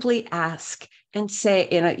could simply ask and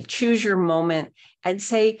say, choose your moment and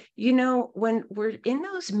say, when we're in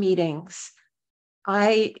those meetings,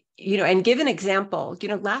 and give an example,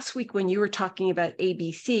 last week when you were talking about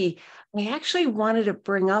ABC, I actually wanted to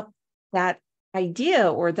bring up that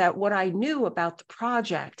idea or that what I knew about the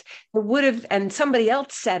project. It would have, and somebody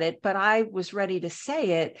else said it, but I was ready to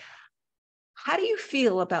say it. How do you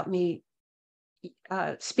feel about me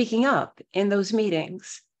speaking up in those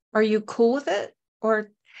meetings? Are you cool with it?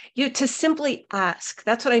 Or, To simply ask.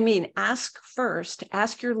 That's what I mean. Ask first.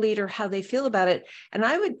 Ask your leader how they feel about it. And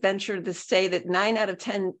I would venture to say that 9 out of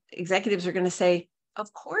 10 executives are going to say,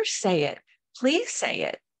 of course, say it. Please say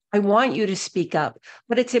it. I want you to speak up.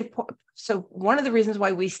 But it's important. So one of the reasons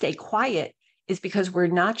why we stay quiet is because we're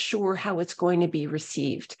not sure how it's going to be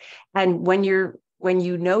received. And when you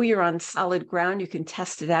know you're on solid ground, you can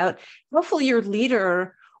test it out. Hopefully your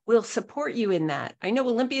leader will support you in that. I know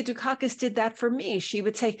Olympia Dukakis did that for me. She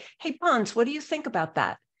would say, hey, Pons, what do you think about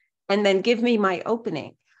that? And then give me my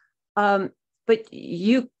opening. But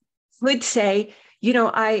you would say,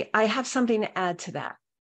 I have something to add to that.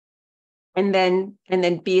 And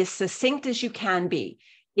then be as succinct as you can be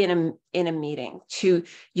in a meeting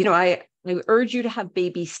I urge you to have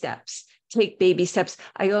baby steps. Take baby steps.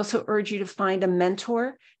 I also urge you to find a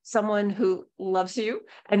mentor, someone who loves you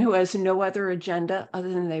and who has no other agenda other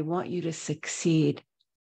than they want you to succeed,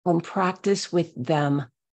 and practice with them.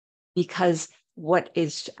 Because what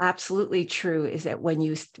is absolutely true is that when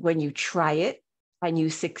you try it and you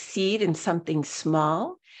succeed in something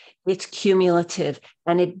small, it's cumulative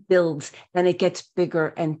and it builds and it gets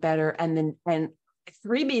bigger and better. And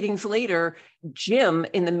 3 meetings later, Jim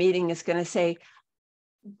in the meeting is going to say,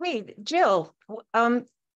 wait, Jill,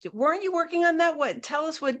 weren't you working on that? Tell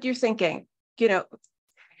us what you're thinking. I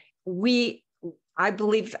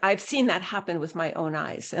believe I've seen that happen with my own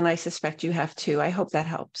eyes, and I suspect you have too. I hope that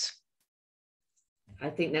helps.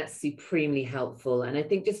 I think that's supremely helpful. And I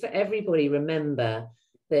think just for everybody, remember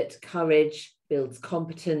that courage builds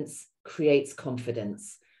competence, creates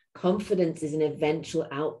confidence. Confidence is an eventual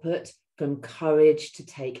output from courage to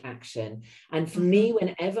take action. And for me,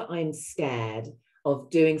 whenever I'm scared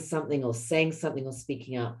of doing something or saying something or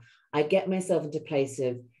speaking up, I get myself into a place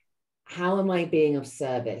of, how am I being of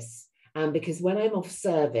service? Because when I'm of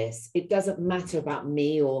service, it doesn't matter about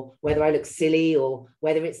me or whether I look silly or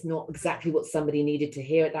whether it's not exactly what somebody needed to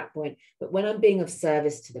hear at that point. But when I'm being of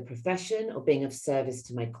service to the profession or being of service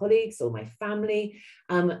to my colleagues or my family,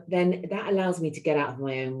 then that allows me to get out of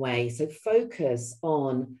my own way. So focus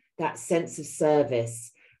on that sense of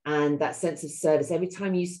service. And that sense of service, every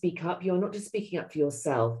time you speak up, you're not just speaking up for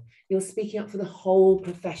yourself, you're speaking up for the whole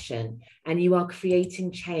profession, and you are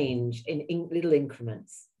creating change in little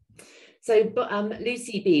increments. So, but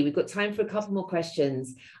Lucy B, we've got time for a couple more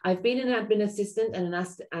questions. I've been an admin assistant and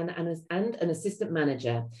an assistant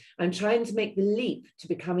manager. I'm trying to make the leap to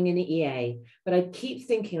becoming an EA, but I keep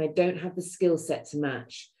thinking I don't have the skill set to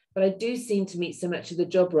match. But I do seem to meet so much of the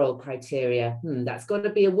job role criteria. That's got to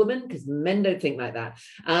be a woman, because men don't think like that.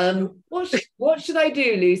 What should I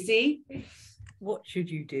do, Lucy? What should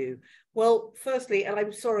you do? Well, firstly, and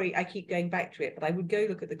I'm sorry, I keep going back to it, but I would go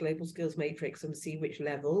look at the Global Skills Matrix and see which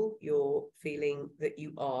level you're feeling that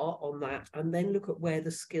you are on that, and then look at where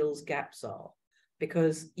the skills gaps are,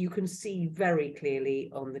 because you can see very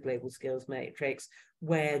clearly on the Global Skills Matrix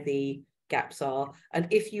where the gaps are. And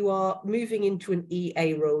if you are moving into an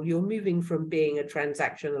EA role, you're moving from being a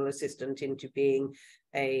transactional assistant into being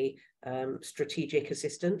a strategic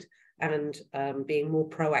assistant and being more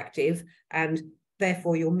proactive. And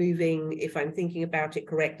therefore, you're moving, if I'm thinking about it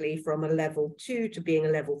correctly, from a level 2 to being a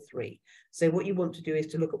level 3. So what you want to do is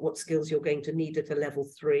to look at what skills you're going to need at a level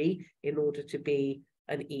 3 in order to be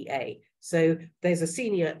an EA. So there's a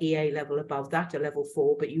senior EA level above that, a level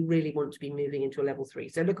 4, but you really want to be moving into a level 3.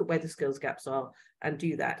 So look at where the skills gaps are and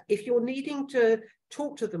do that. If you're needing to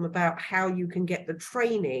talk to them about how you can get the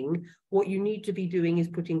training, what you need to be doing is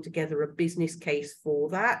putting together a business case for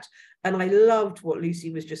that. And I loved what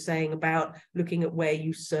Lucy was just saying about looking at where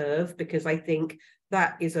you serve, because I think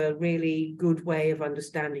that is a really good way of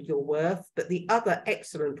understanding your worth. But the other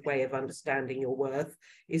excellent way of understanding your worth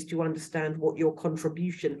is to understand what your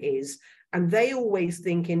contribution is. And they always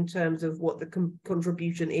think in terms of what the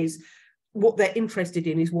contribution is. What they're interested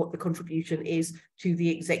in is what the contribution is to the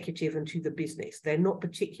executive and to the business. They're not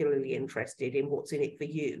particularly interested in what's in it for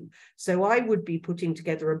you. So I would be putting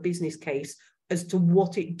together a business case as to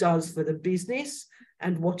what it does for the business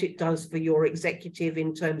and what it does for your executive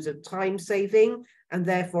in terms of time saving and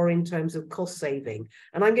therefore in terms of cost saving.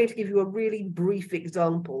 And I'm going to give you a really brief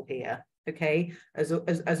example here, okay, as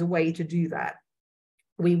a way to do that.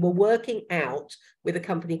 We were working out with a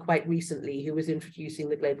company quite recently who was introducing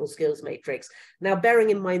the Global Skills Matrix. Now,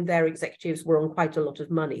 bearing in mind their executives were on quite a lot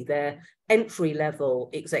of money. Their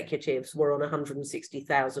entry-level executives were on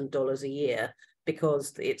 $160,000 a year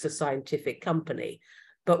because it's a scientific company.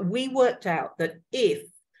 But we worked out that if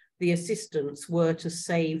the assistants were to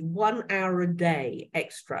save 1 hour a day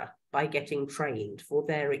extra by getting trained for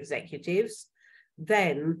their executives,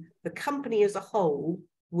 then the company as a whole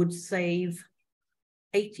would save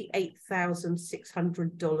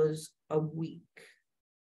 $88,600 a week.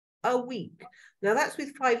 A week. Now that's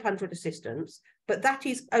with 500 assistants, but that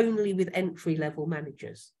is only with entry-level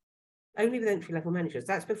managers. Only with entry-level managers.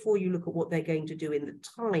 That's before you look at what they're going to do in the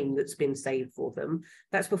time that's been saved for them.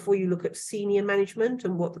 That's before you look at senior management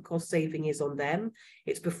and what the cost saving is on them.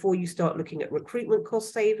 It's before you start looking at recruitment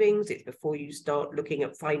cost savings. It's before you start looking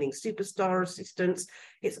at finding superstar assistants.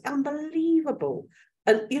 It's unbelievable.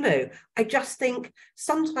 And, you know, I just think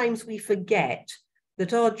sometimes we forget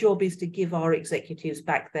that our job is to give our executives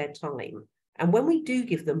back their time. And when we do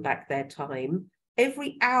give them back their time,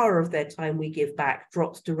 every hour of their time we give back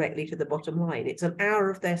drops directly to the bottom line. It's an hour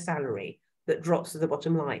of their salary that drops to the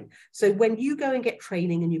bottom line. So when you go and get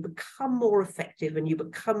training and you become more effective and you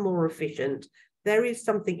become more efficient, there is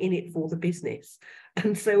something in it for the business.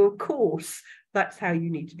 And so, of course, that's how you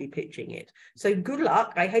need to be pitching it. So good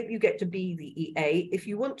luck. I hope you get to be the EA. If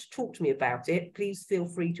you want to talk to me about it, please feel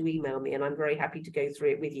free to email me, and I'm very happy to go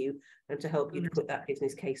through it with you and to help you to put that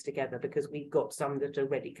business case together, because we've got some that are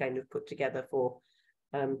already kind of put together for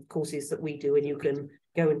courses that we do, and you can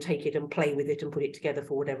go and take it and play with it and put it together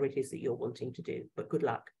for whatever it is that you're wanting to do. But good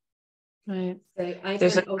luck. Right. So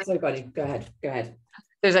sorry, Bonnie, go ahead.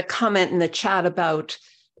 There's a comment in the chat about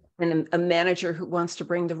a manager who wants to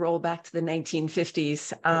bring the role back to the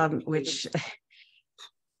 1950s, which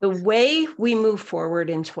the way we move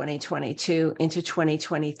forward in 2022 into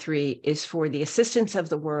 2023 is for the assistants of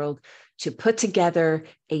the world to put together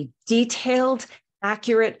a detailed,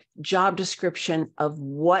 accurate job description of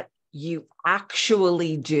what you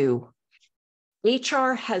actually do.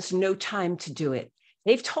 HR has no time to do it.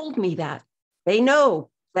 They've told me that. They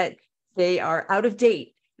know that they are out of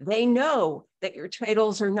date. They know that your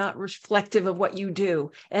titles are not reflective of what you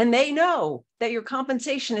do. And they know that your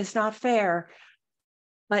compensation is not fair,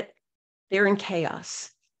 but they're in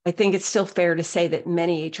chaos. I think it's still fair to say that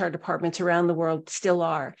many HR departments around the world still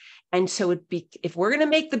are. And so if we're going to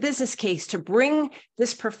make the business case to bring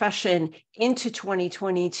this profession into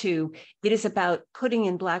 2022, it is about putting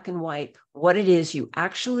in black and white what it is you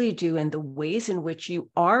actually do and the ways in which you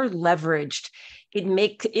are leveraged.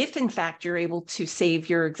 If in fact you're able to save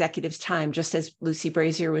your executives time, just as Lucy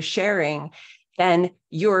Brazier was sharing, then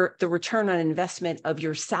the return on investment of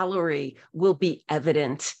your salary will be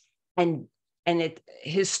evident. And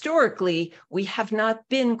historically, we have not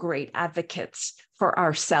been great advocates for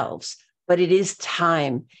ourselves, but it is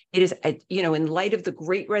time. It is, in light of the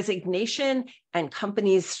Great Resignation and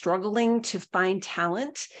companies struggling to find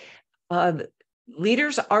talent,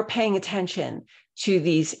 leaders are paying attention to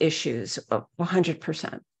these issues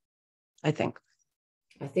 100%, I think.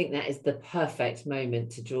 I think that is the perfect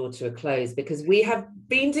moment to draw to a close, because we have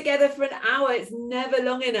been together for an hour. It's never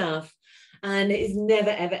long enough. And it is never,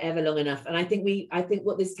 ever, ever long enough. And I think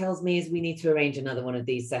what this tells me is we need to arrange another one of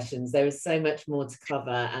these sessions. There is so much more to cover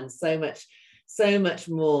and so much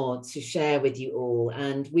more to share with you all.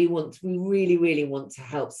 And we really, really want to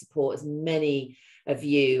help support as many of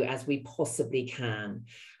you as we possibly can.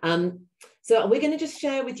 So we're going to just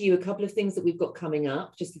share with you a couple of things that we've got coming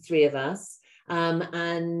up, just the three of us.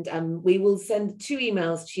 We will send 2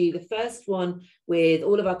 emails to you. The first one with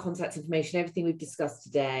all of our contact information, everything we've discussed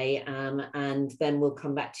today, and then we'll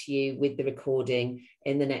come back to you with the recording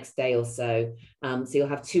in the next day or so. So you'll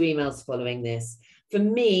have 2 emails following this. For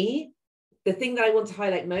me, the thing that I want to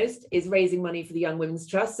highlight most is raising money for the Young Women's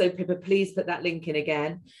Trust. So Pippa, please put that link in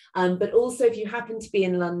again. But also, if you happen to be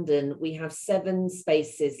in London, we have 7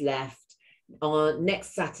 spaces left on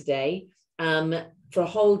next Saturday. For a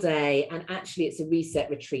whole day, and actually it's a reset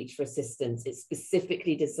retreat for assistants. It's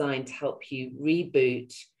specifically designed to help you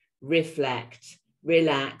reboot, reflect,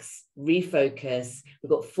 relax, refocus. We've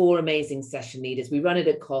got 4 amazing session leaders. We run it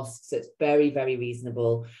at cost, so it's very, very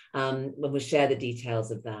reasonable. And we'll share the details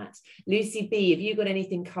of that. Lucy B, have you got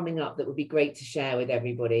anything coming up that would be great to share with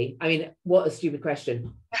everybody? I mean, what a stupid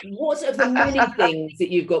question. What of the many things that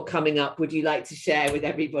you've got coming up would you like to share with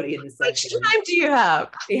everybody in the session? How much time do you have?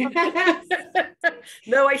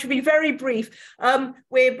 No, I should be very brief.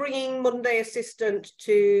 We're bringing Modern Day Assistant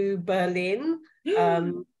to Berlin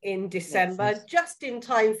in December, just in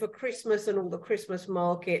time for Christmas and all the Christmas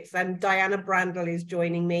markets. And Diana Brandel is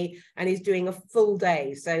joining me and is doing a full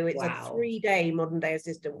day. So it's a 3-day Modern Day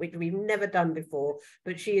Assistant, which we've never done before,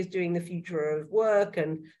 but she is doing the future of work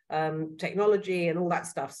and technology and all that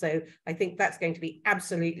stuff. So I think that's going to be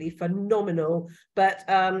absolutely phenomenal. But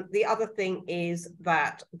the other thing is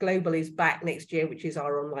that Global is back next year, which is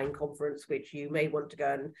our online conference, which you may want to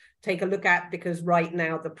go and take a look at, because right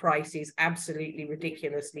now the price is absolutely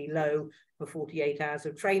ridiculously low for 48 hours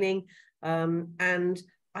of training. And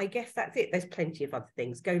I guess that's it. There's plenty of other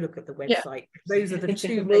things. Go look at the website. Those are the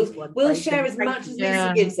two we'll, main ones. we'll share as much as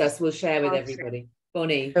Lucy gives us. We'll share with everybody.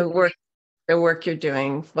 Bonnie. The work you're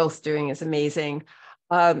doing, both doing, is amazing.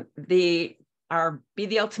 Our Be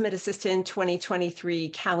the Ultimate Assistant 2023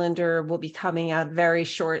 calendar will be coming out very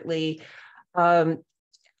shortly. And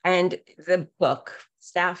the book,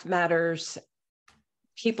 Staff Matters,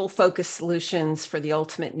 People-Focused Solutions for the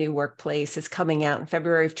Ultimate New Workplace, is coming out in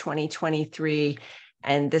February of 2023.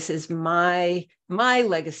 And this is my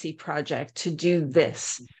legacy project, to do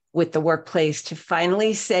this with the workplace, to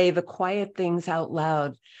finally say the quiet things out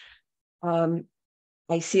loud.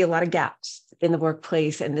 I see a lot of gaps in the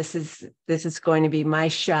workplace, and this is going to be my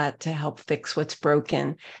shot to help fix what's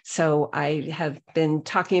broken. So I have been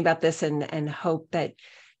talking about this and hope that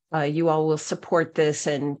you all will support this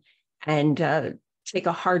and take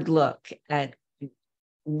a hard look at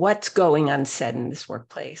what's going unsaid in this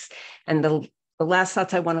workplace. And the last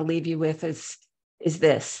thoughts I want to leave you with is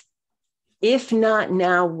this: if not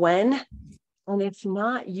now, when? And if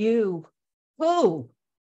not you, who?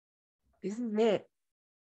 This is it.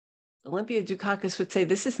 Olympia Dukakis would say,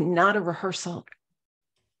 this is not a rehearsal.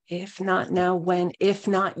 If not now, when? If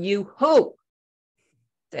not you, who?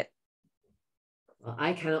 That's it. Well,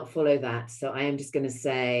 I cannot follow that. So I am just going to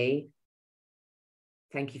say,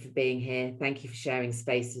 thank you for being here. Thank you for sharing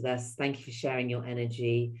space with us. Thank you for sharing your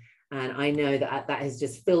energy. And I know that has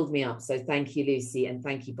just filled me up. So thank you, Lucy, and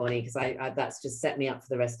thank you, Bonnie, because that's just set me up for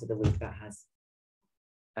the rest of the week. That has.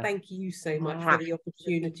 Thank you so much for the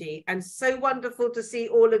opportunity, and so wonderful to see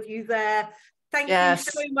all of you there. Thank you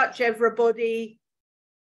so much, everybody.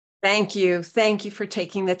 Thank you. Thank you for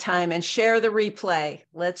taking the time, and share the replay.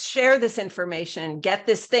 Let's share this information. Get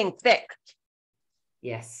this thing fixed.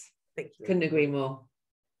 Yes. Thank you. Couldn't agree more.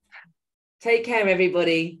 Take care,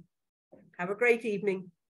 everybody. Have a great evening.